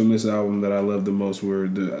things from this album that I loved the most were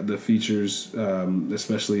the features,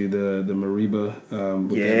 especially the Mariba.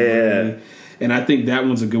 With and I think that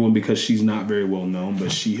one's a good one because she's not very well known,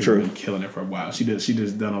 but she has been killing it for a while. She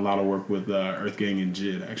just done a lot of work with Earth Gang and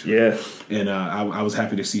JID, actually. Yeah. And I was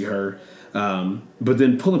happy to see her. But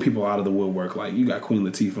then pulling people out of the woodwork, like, you got Queen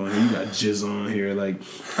Latifah on here, you got Jizz on here. Like,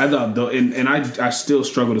 I thought, I still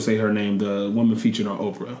struggle to say her name, the woman featured on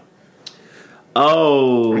Oprah.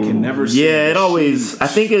 Oh, I can never say it always, I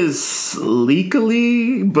think it's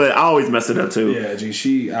legally, but I always mess it up too. Yeah,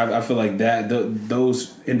 I feel like that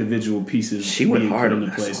those individual pieces, she went hard on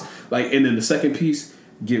the place. Like, and then the second piece,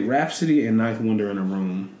 get Rhapsody and Ninth Wonder in a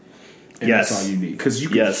room, and that's all you need, because you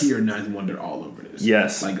can hear Ninth Wonder all over this.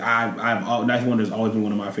 Yes, like Ninth Wonder has always been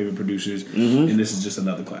one of my favorite producers, and this is just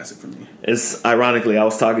another classic for me. It's ironically, I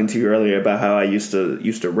was talking to you earlier about how I used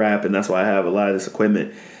to rap, and that's why I have a lot of this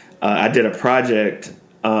equipment. I did a project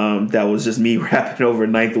that was just me rapping over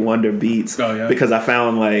Ninth Wonder beats because I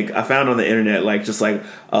found on the internet like just like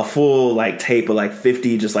a full like tape of like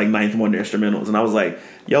 50 just like Ninth Wonder instrumentals, and I was like,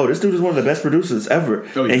 yo, this dude is one of the best producers ever.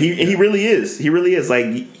 And he really is. He really is. Like,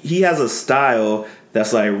 he has a style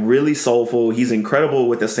that's like really soulful. He's incredible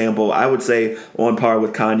with the sample. I would say on par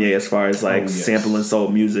with Kanye as far as like sampling soul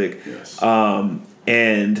music. Yes.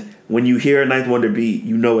 And when you hear a Ninth Wonder beat,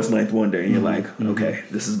 you know it's Ninth Wonder, and you're like, okay,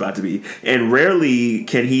 this is about to be. And rarely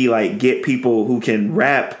can he like get people who can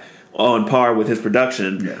rap on par with his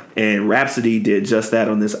production. Yeah. And Rhapsody did just that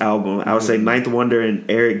on this album. I would say Ninth Wonder and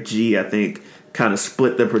Eric G, I think, kind of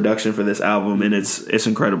split the production for this album, and it's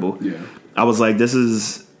incredible. Yeah. I was like, this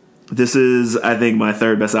is I think my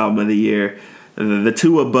third best album of the year. The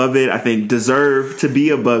two above it, I think, deserve to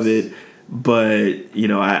be above it, but you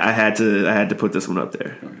know, I had to put this one up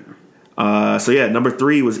there. So yeah, number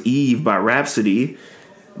 3 was Eve by Rhapsody.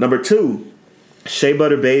 Number 2, Shea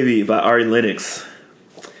Butter Baby by Ari Lennox.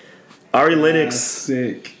 Ari Lennox,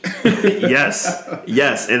 sick.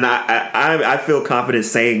 yes, and I feel confident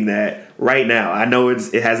saying that right now. I know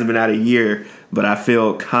it hasn't been out a year, but I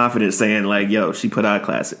feel confident saying like, yo, she put out a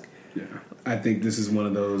classic. Yeah, I think this is one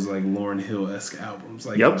of those like Lauryn Hill-esque albums.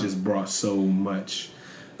 Like, it just brought so much.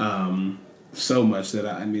 So much that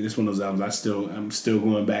I mean, it's one of those albums I'm still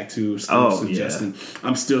going back to, suggesting. Yeah.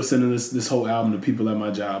 I'm still sending this whole album to people at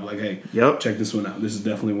my job. Like, hey, check this one out. This is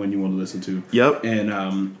definitely one you want to listen to. Yep.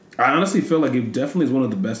 And I honestly feel like it definitely is one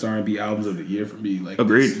of the best R&B albums of the year for me. Like,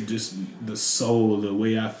 agreed. Just the soul, the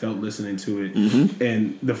way I felt listening to it. Mm-hmm.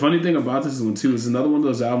 And the funny thing about this one too is another one of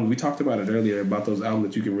those albums, we talked about it earlier, about those albums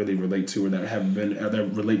that you can really relate to, or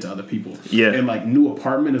that relate to other people. Yeah. And like New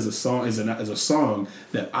Apartment is a song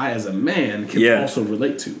that I as a man can also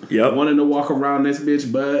relate to. Yep. Wanting to walk around this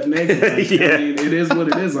bitch butt naked. Like, I mean, it is what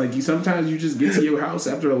it is. Like, sometimes you just get to your house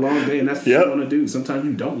after a long day and that's what you want to do. Sometimes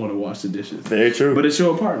you don't want to wash the dishes. Very true. But it's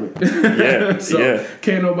your apartment.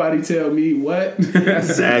 Can't nobody tell me what.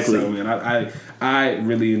 Exactly. So, man, I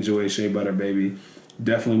really enjoy Shea Butter Baby.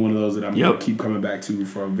 Definitely one of those that I'm going to keep coming back to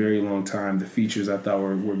for a very long time. The features I thought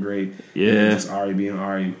were great. Yeah. Just Ari being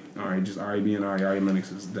Ari. Ari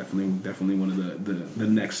Lennox is definitely one of the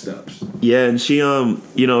next steps. Yeah, and she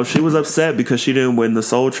she was upset because she didn't win the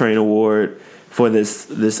Soul Train Award for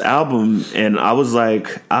this album, and I was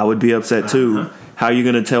like, I would be upset too. How are you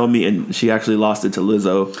going to tell me? And she actually lost it to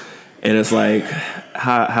Lizzo, and it's like,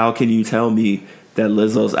 how can you tell me that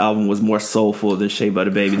Lizzo's album was more soulful than Shea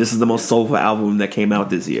Butter Baby? This is the most soulful album that came out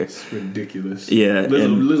this year. It's ridiculous. Yeah,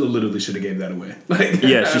 Lizzo literally should have gave that away.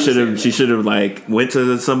 She should have like went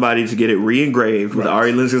to somebody to get it re-engraved with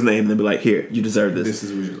Ari Lennox's name and then be like, here, you deserve this. This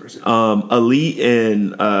is yours. Elite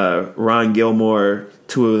and Ron Gilmore,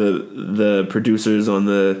 two of the producers on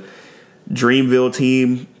the Dreamville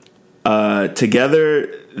team,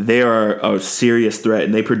 together they are a serious threat,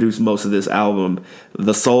 and they produce most of this album.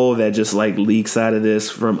 The soul that just like leaks out of this,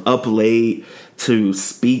 from Up Late to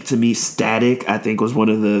Speak to Me, Static, I think was one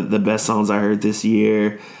of the best songs I heard this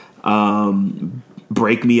year.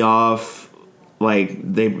 Break Me Off, like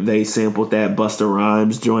they sampled that Busta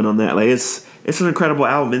Rhymes joint on that. Like it's an incredible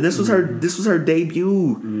album, and this was her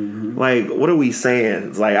debut. Mm-hmm. Like, what are we saying?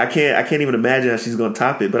 It's like I can't even imagine how she's going to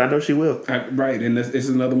top it, but I know she will. Right, and it's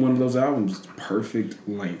another one of those albums, perfect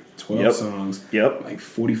length, 12 songs. Yep, like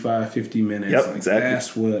 45, 50 minutes. Yep, like, exactly.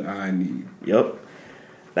 That's what I need. Yep,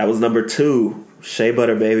 that was number 2, Shea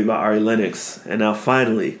Butter Baby by Ari Lennox, and now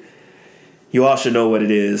finally, you all should know what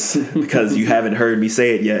it is because you haven't heard me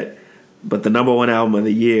say it yet. But the number 1 album of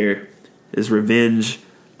the year is Revenge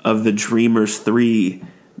of the Dreamers 3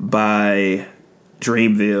 by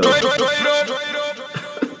Dreamville.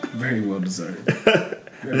 Very well deserved.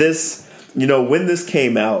 This, when this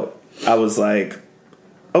came out, I was like,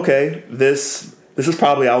 okay, this is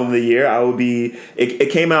probably album of the year.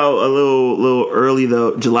 It came out a little early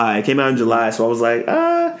though, July. It came out in July, so I was like,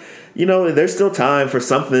 there's still time for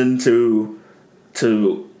something to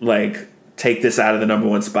like take this out of the number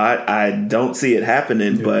 1 spot. I don't see it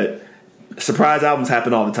happening, but surprise albums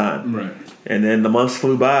happen all the time. Right. And then the months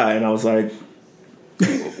flew by, and I was like,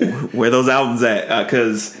 where are those albums at?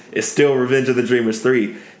 Because it's still Revenge of the Dreamers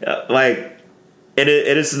 3.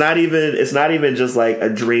 It's not even just like a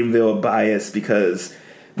Dreamville bias, because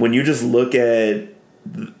when you just look at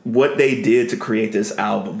what they did to create this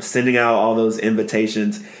album, sending out all those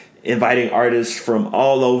invitations, inviting artists from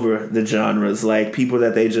all over the genres, like people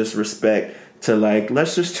that they just respect, to like,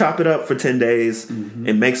 let's just chop it up for 10 days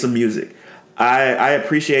and make some music. I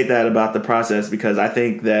appreciate that about the process, because I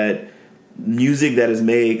think that music that is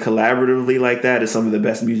made collaboratively like that is some of the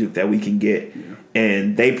best music that we can get. Yeah.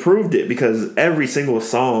 And they proved it, because every single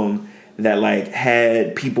song that like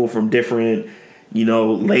had people from different,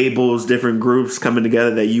 labels, different groups coming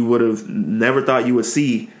together that you would have never thought you would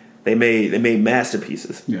see, they made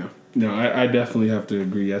masterpieces. Yeah. No, I definitely have to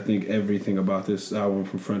agree. I think everything about this album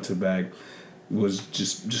from front to back was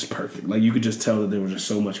just perfect. Like, you could just tell that there was just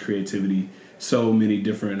so much creativity, so many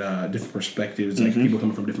different perspectives, like people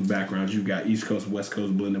coming from different backgrounds. You got East Coast, West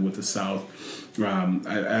Coast blended with the South.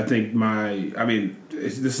 I think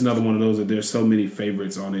this is another one of those that there's so many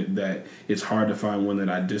favorites on it that it's hard to find one that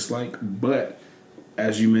I dislike. But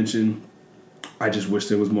as you mentioned, I just wish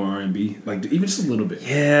there was more R&B, like even just a little bit.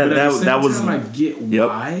 Yeah, but that was. I get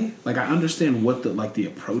why. Like, I understand what the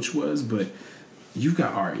approach was, but you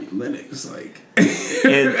got Ari Lennox, like,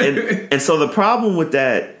 and so the problem with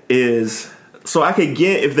that is, so I could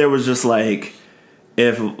get if there was just like,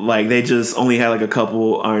 if like they just only had like a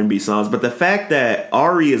couple R&B songs, but the fact that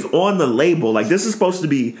Ari is on the label, like, this is supposed to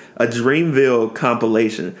be a Dreamville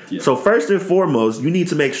compilation. Yeah. So first and foremost, you need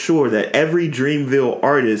to make sure that every Dreamville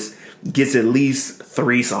artist gets at least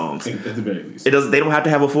 3 songs. At the very least. They don't have to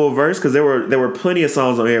have a full verse, because there were plenty of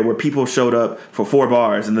songs on here where people showed up for 4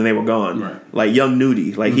 bars and then they were gone. Right. Like Young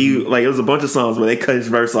Nudie. Like it was a bunch of songs where they cut his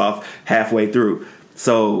verse off halfway through.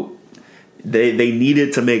 So they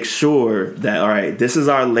needed to make sure that, all right, this is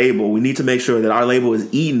our label. We need to make sure that our label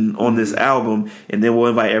is eaten on this album, and then we'll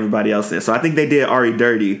invite everybody else in. So I think they did Ari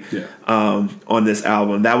dirty on this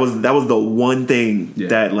album. That was the one thing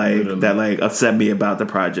that upset me about the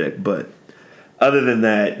project. But other than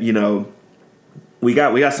that, we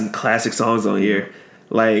got some classic songs on here.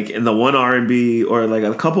 Like, in the one R&B, or like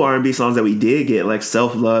a couple R&B songs that we did get, like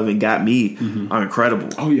Self Love and Got Me, are incredible.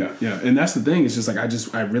 Oh yeah, yeah. And that's the thing. It's just like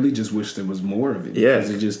I really just wish there was more of it. Yeah,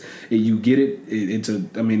 because you get it. It's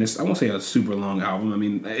I won't say a super long album. I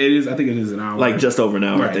mean, it is. I think it is an hour, like just over an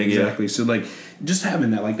hour. Right, I think exactly. Yeah. So like, just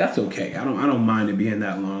having that, like, that's okay. I don't mind it being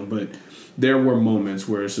that long, but there were moments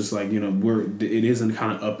where it's just like, it isn't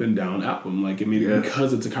kind of up and down album. Like, I mean,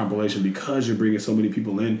 because it's a compilation, because you're bringing so many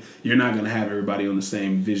people in, you're not going to have everybody on the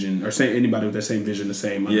same vision, or say anybody with the same vision, the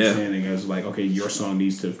same understanding as like, okay, your song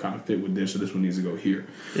needs to kind of fit with this, or this one needs to go here.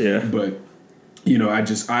 Yeah. But,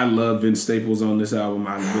 I love Vince Staples on this album.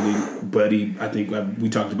 Buddy, I think we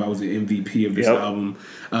talked about, was the MVP of this album.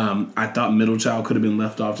 I thought Middle Child could have been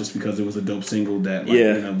left off just because it was a dope single that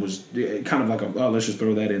was kind of like let's just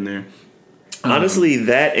throw that in there. Honestly,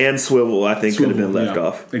 that and Swivel, I think, could have been left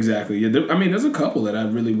off. Exactly. Yeah, there's a couple that I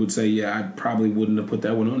really would say, I probably wouldn't have put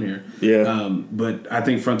that one on here. Yeah. But I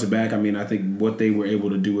think front to back, I think what they were able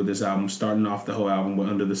to do with this album, starting off the whole album with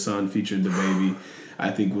Under the Sun featuring DaBaby, I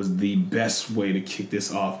think was the best way to kick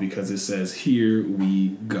this off, because it says, "Here we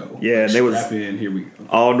go." Yeah, and they was here we go.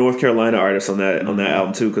 All North Carolina artists on that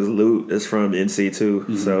album too, because Lute is from NC too.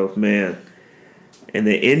 Mm-hmm. So man, and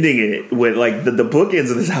then ending it with like the bookends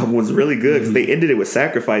of this album was really good, because they ended it with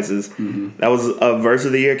Sacrifices. Mm-hmm. That was a verse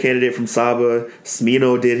of the year candidate from Saba.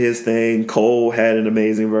 Smino did his thing. Cole had an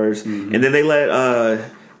amazing verse, and then they let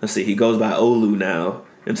he goes by Olu now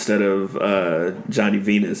instead of Johnny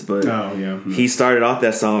Venus, but he started off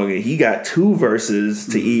that song and he got 2 verses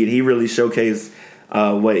to eat. He really showcased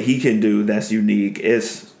what he can do that's unique. It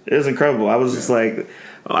was incredible. I was just like,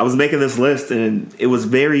 I was making this list and it was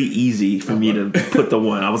very easy for me to put the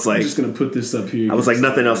one. I was like, I'm just gonna put this up here. I was like,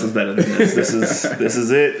 nothing else is better than this. This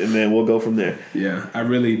is it, and then we'll go from there. Yeah,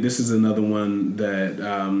 this is another one that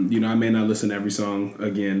I may not listen to every song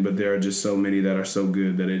again, but there are just so many that are so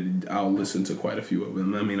good that I'll listen to quite a few of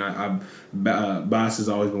them. I mean, Boss has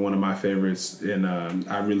always been one of my favorites, and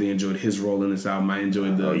I really enjoyed his role in this album. I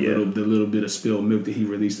enjoyed the little bit of spilled milk that he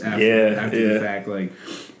released after the fact, like.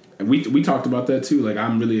 We talked about that too. Like,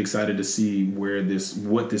 I'm really excited to see what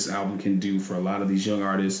this album can do for a lot of these young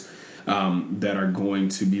artists that are going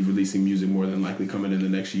to be releasing music more than likely coming in the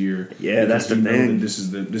next year. Yeah, that's the thing. This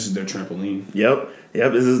is their trampoline. Yep.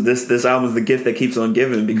 This album is the gift that keeps on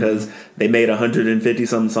giving, because they made 150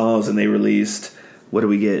 something songs and they released, what do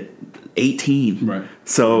we get? 18. Right.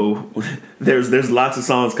 So there's lots of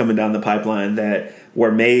songs coming down the pipeline that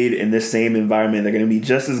were made in this same environment. They're going to be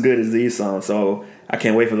just as good as these songs. So I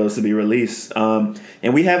can't wait for those to be released. And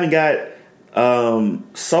we haven't got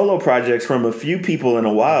solo projects from a few people in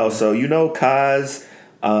a while. So, Kaz,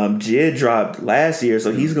 Jid dropped last year,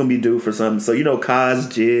 so he's going to be due for something. So, Kaz,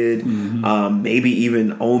 Jid, maybe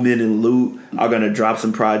even Omen and Lute are going to drop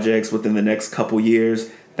some projects within the next couple years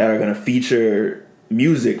that are going to feature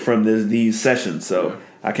music from these sessions. So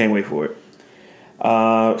I can't wait for it.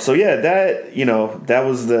 That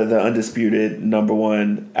was the undisputed number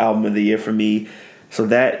one album of the year for me. So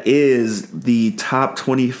that is the top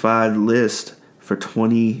 25 list for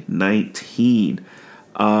 2019.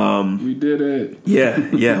 We did it.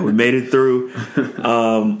 Yeah, we made it through.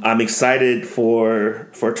 I'm excited for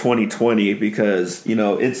 2020 because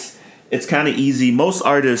it's kind of easy. Most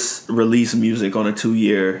artists release music on a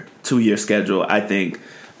two-year schedule, I think.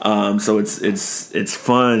 So it's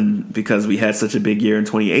fun because we had such a big year in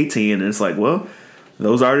 2018, and it's like, well,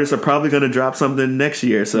 those artists are probably going to drop something next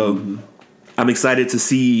year. So I'm excited to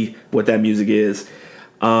see what that music is.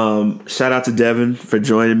 Shout out to Devin for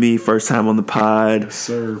joining me, first time on the pod, yes,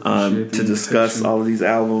 sir. To discuss all of these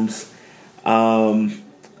albums.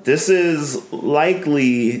 This is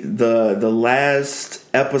likely the last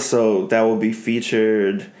episode that will be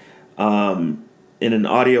featured in an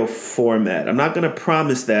audio format. I'm not going to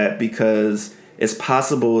promise that because it's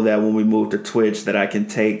possible that when we move to Twitch that I can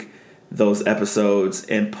take those episodes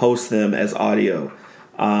and post them as audio.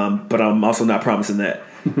 But I'm also not promising that.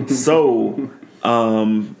 So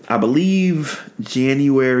I believe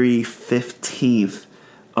January 15th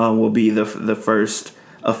will be the first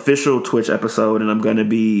official Twitch episode, and I'm going to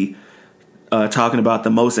be talking about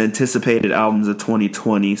the most anticipated albums of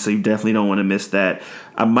 2020, so you definitely don't want to miss that.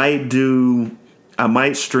 I might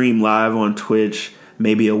stream live on Twitch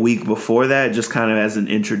maybe a week before that, just kind of as an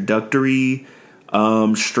introductory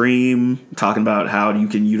stream, talking about how you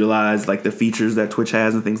can utilize like the features that Twitch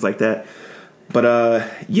has and things like that. But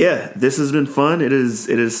this has been fun. It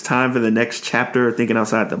is time for the next chapter of Thinking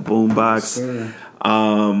Outside the Boombox.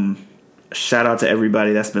 Shout out to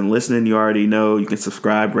everybody that's been listening. You already know you can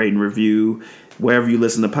subscribe, rate, and review wherever you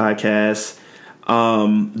listen to podcasts.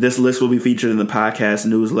 This list will be featured in the podcast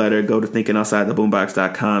newsletter. Go to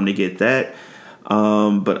thinkingoutsidetheboombox.com to get that.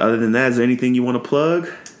 But other than that, is there anything you want to plug?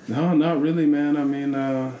 No, not really, man. I mean,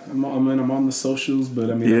 I'm on the socials, but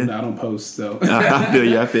I mean, I don't post. So I feel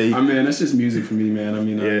you. I mean, that's just music for me, man. I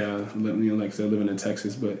mean, like I said, living in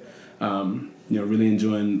Texas, but really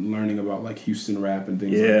enjoying learning about like Houston rap and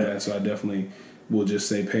things like that. So I definitely we'll just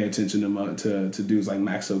say pay attention to dudes like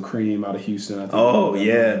Maxo Cream out of Houston. I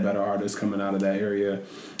think better artists coming out of that area.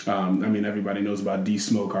 I mean, everybody knows about D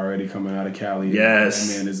Smoke already coming out of Cali.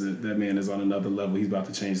 Yes, that man is on another level. He's about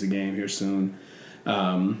to change the game here soon.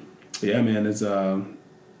 Yeah, man. It's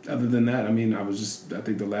other than that, I mean, I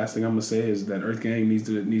think the last thing I'm gonna say is that Earth Gang needs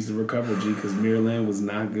to recover, G, because Mirrorland was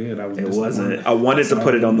not good. It wasn't. I wanted to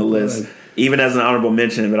put it on the list, even as an honorable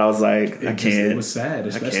mention, but I was like, I can't. It was sad,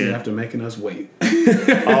 especially after making us wait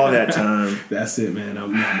all that time. That's it, man.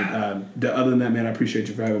 Other than that, man, I appreciate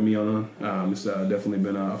you for having me on. It's definitely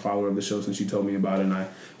been a follower of the show since you told me about it, and I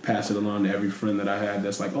pass it along to every friend that I have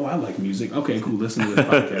that's like, oh, I like music. Okay, cool. Listen to this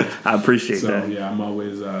podcast. I appreciate that. So yeah, I'm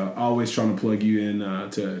always trying to plug you in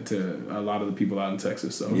to a lot of the people out in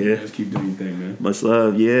Texas. So yeah, just keep doing your thing, man. Much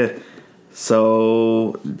love. Yeah.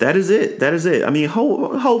 So that is it. I mean,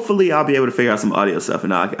 hopefully I'll be able to figure out some audio stuff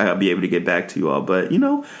and I'll be able to get back to you all. But,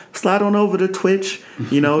 slide on over to Twitch,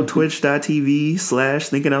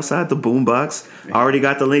 twitch.tv/Thinking Outside the Boombox. I already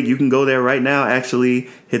got the link. You can go there right now. Actually,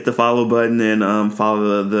 hit the follow button and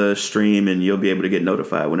follow the stream, and you'll be able to get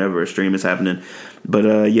notified whenever a stream is happening. But,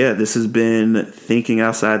 this has been Thinking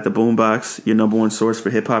Outside the Boombox, your number one source for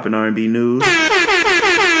hip-hop and R&B news.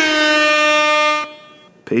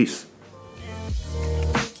 Peace.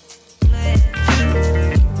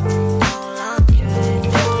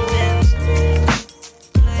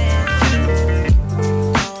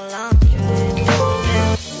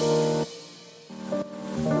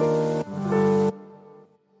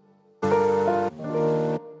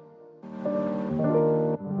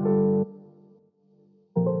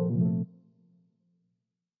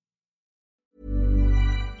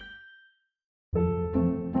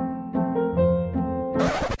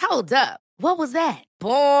 Hold up. What was that?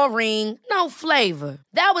 Boring. No flavor.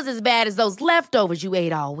 That was as bad as those leftovers you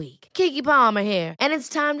ate all week. Keke Palmer here, and it's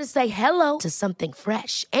time to say hello to something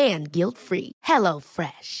fresh and guilt-free. Hello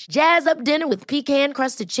Fresh. Jazz up dinner with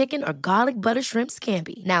pecan-crusted chicken or garlic butter shrimp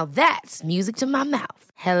scampi. Now that's music to my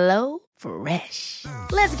mouth. Hello Fresh.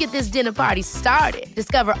 Let's get this dinner party started.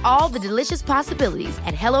 Discover all the delicious possibilities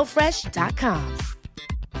at HelloFresh.com.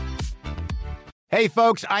 Hey,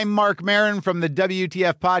 folks, I'm Mark Maron from the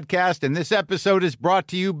WTF Podcast, and this episode is brought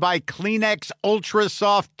to you by Kleenex Ultra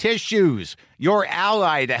Soft Tissues, your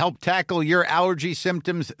ally to help tackle your allergy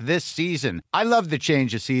symptoms this season. I love the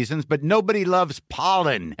change of seasons, but nobody loves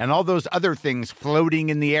pollen and all those other things floating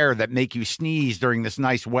in the air that make you sneeze during this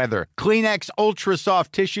nice weather. Kleenex Ultra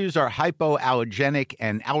Soft Tissues are hypoallergenic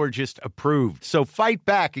and allergist approved, so fight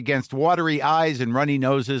back against watery eyes and runny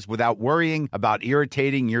noses without worrying about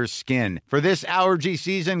irritating your skin. For this allergy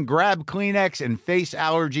season, grab Kleenex and face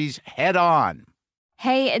allergies head on.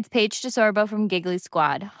 Hey, it's Paige DeSorbo from Giggly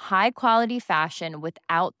Squad. High quality fashion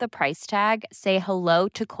without the price tag. Say hello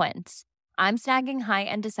to Quince. I'm snagging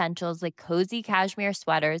high-end essentials like cozy cashmere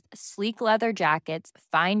sweaters, sleek leather jackets,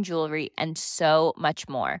 fine jewelry, and so much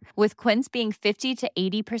more. With Quince being 50 to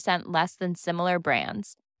 80% less than similar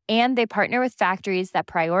brands. And they partner with factories that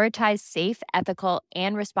prioritize safe, ethical,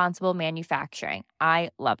 and responsible manufacturing. I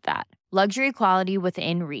love that. Luxury quality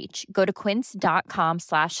within reach. Go to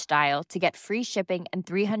quince.com/style to get free shipping and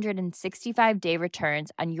 365-day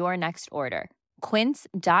returns on your next order.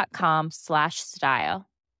 Quince.com/style.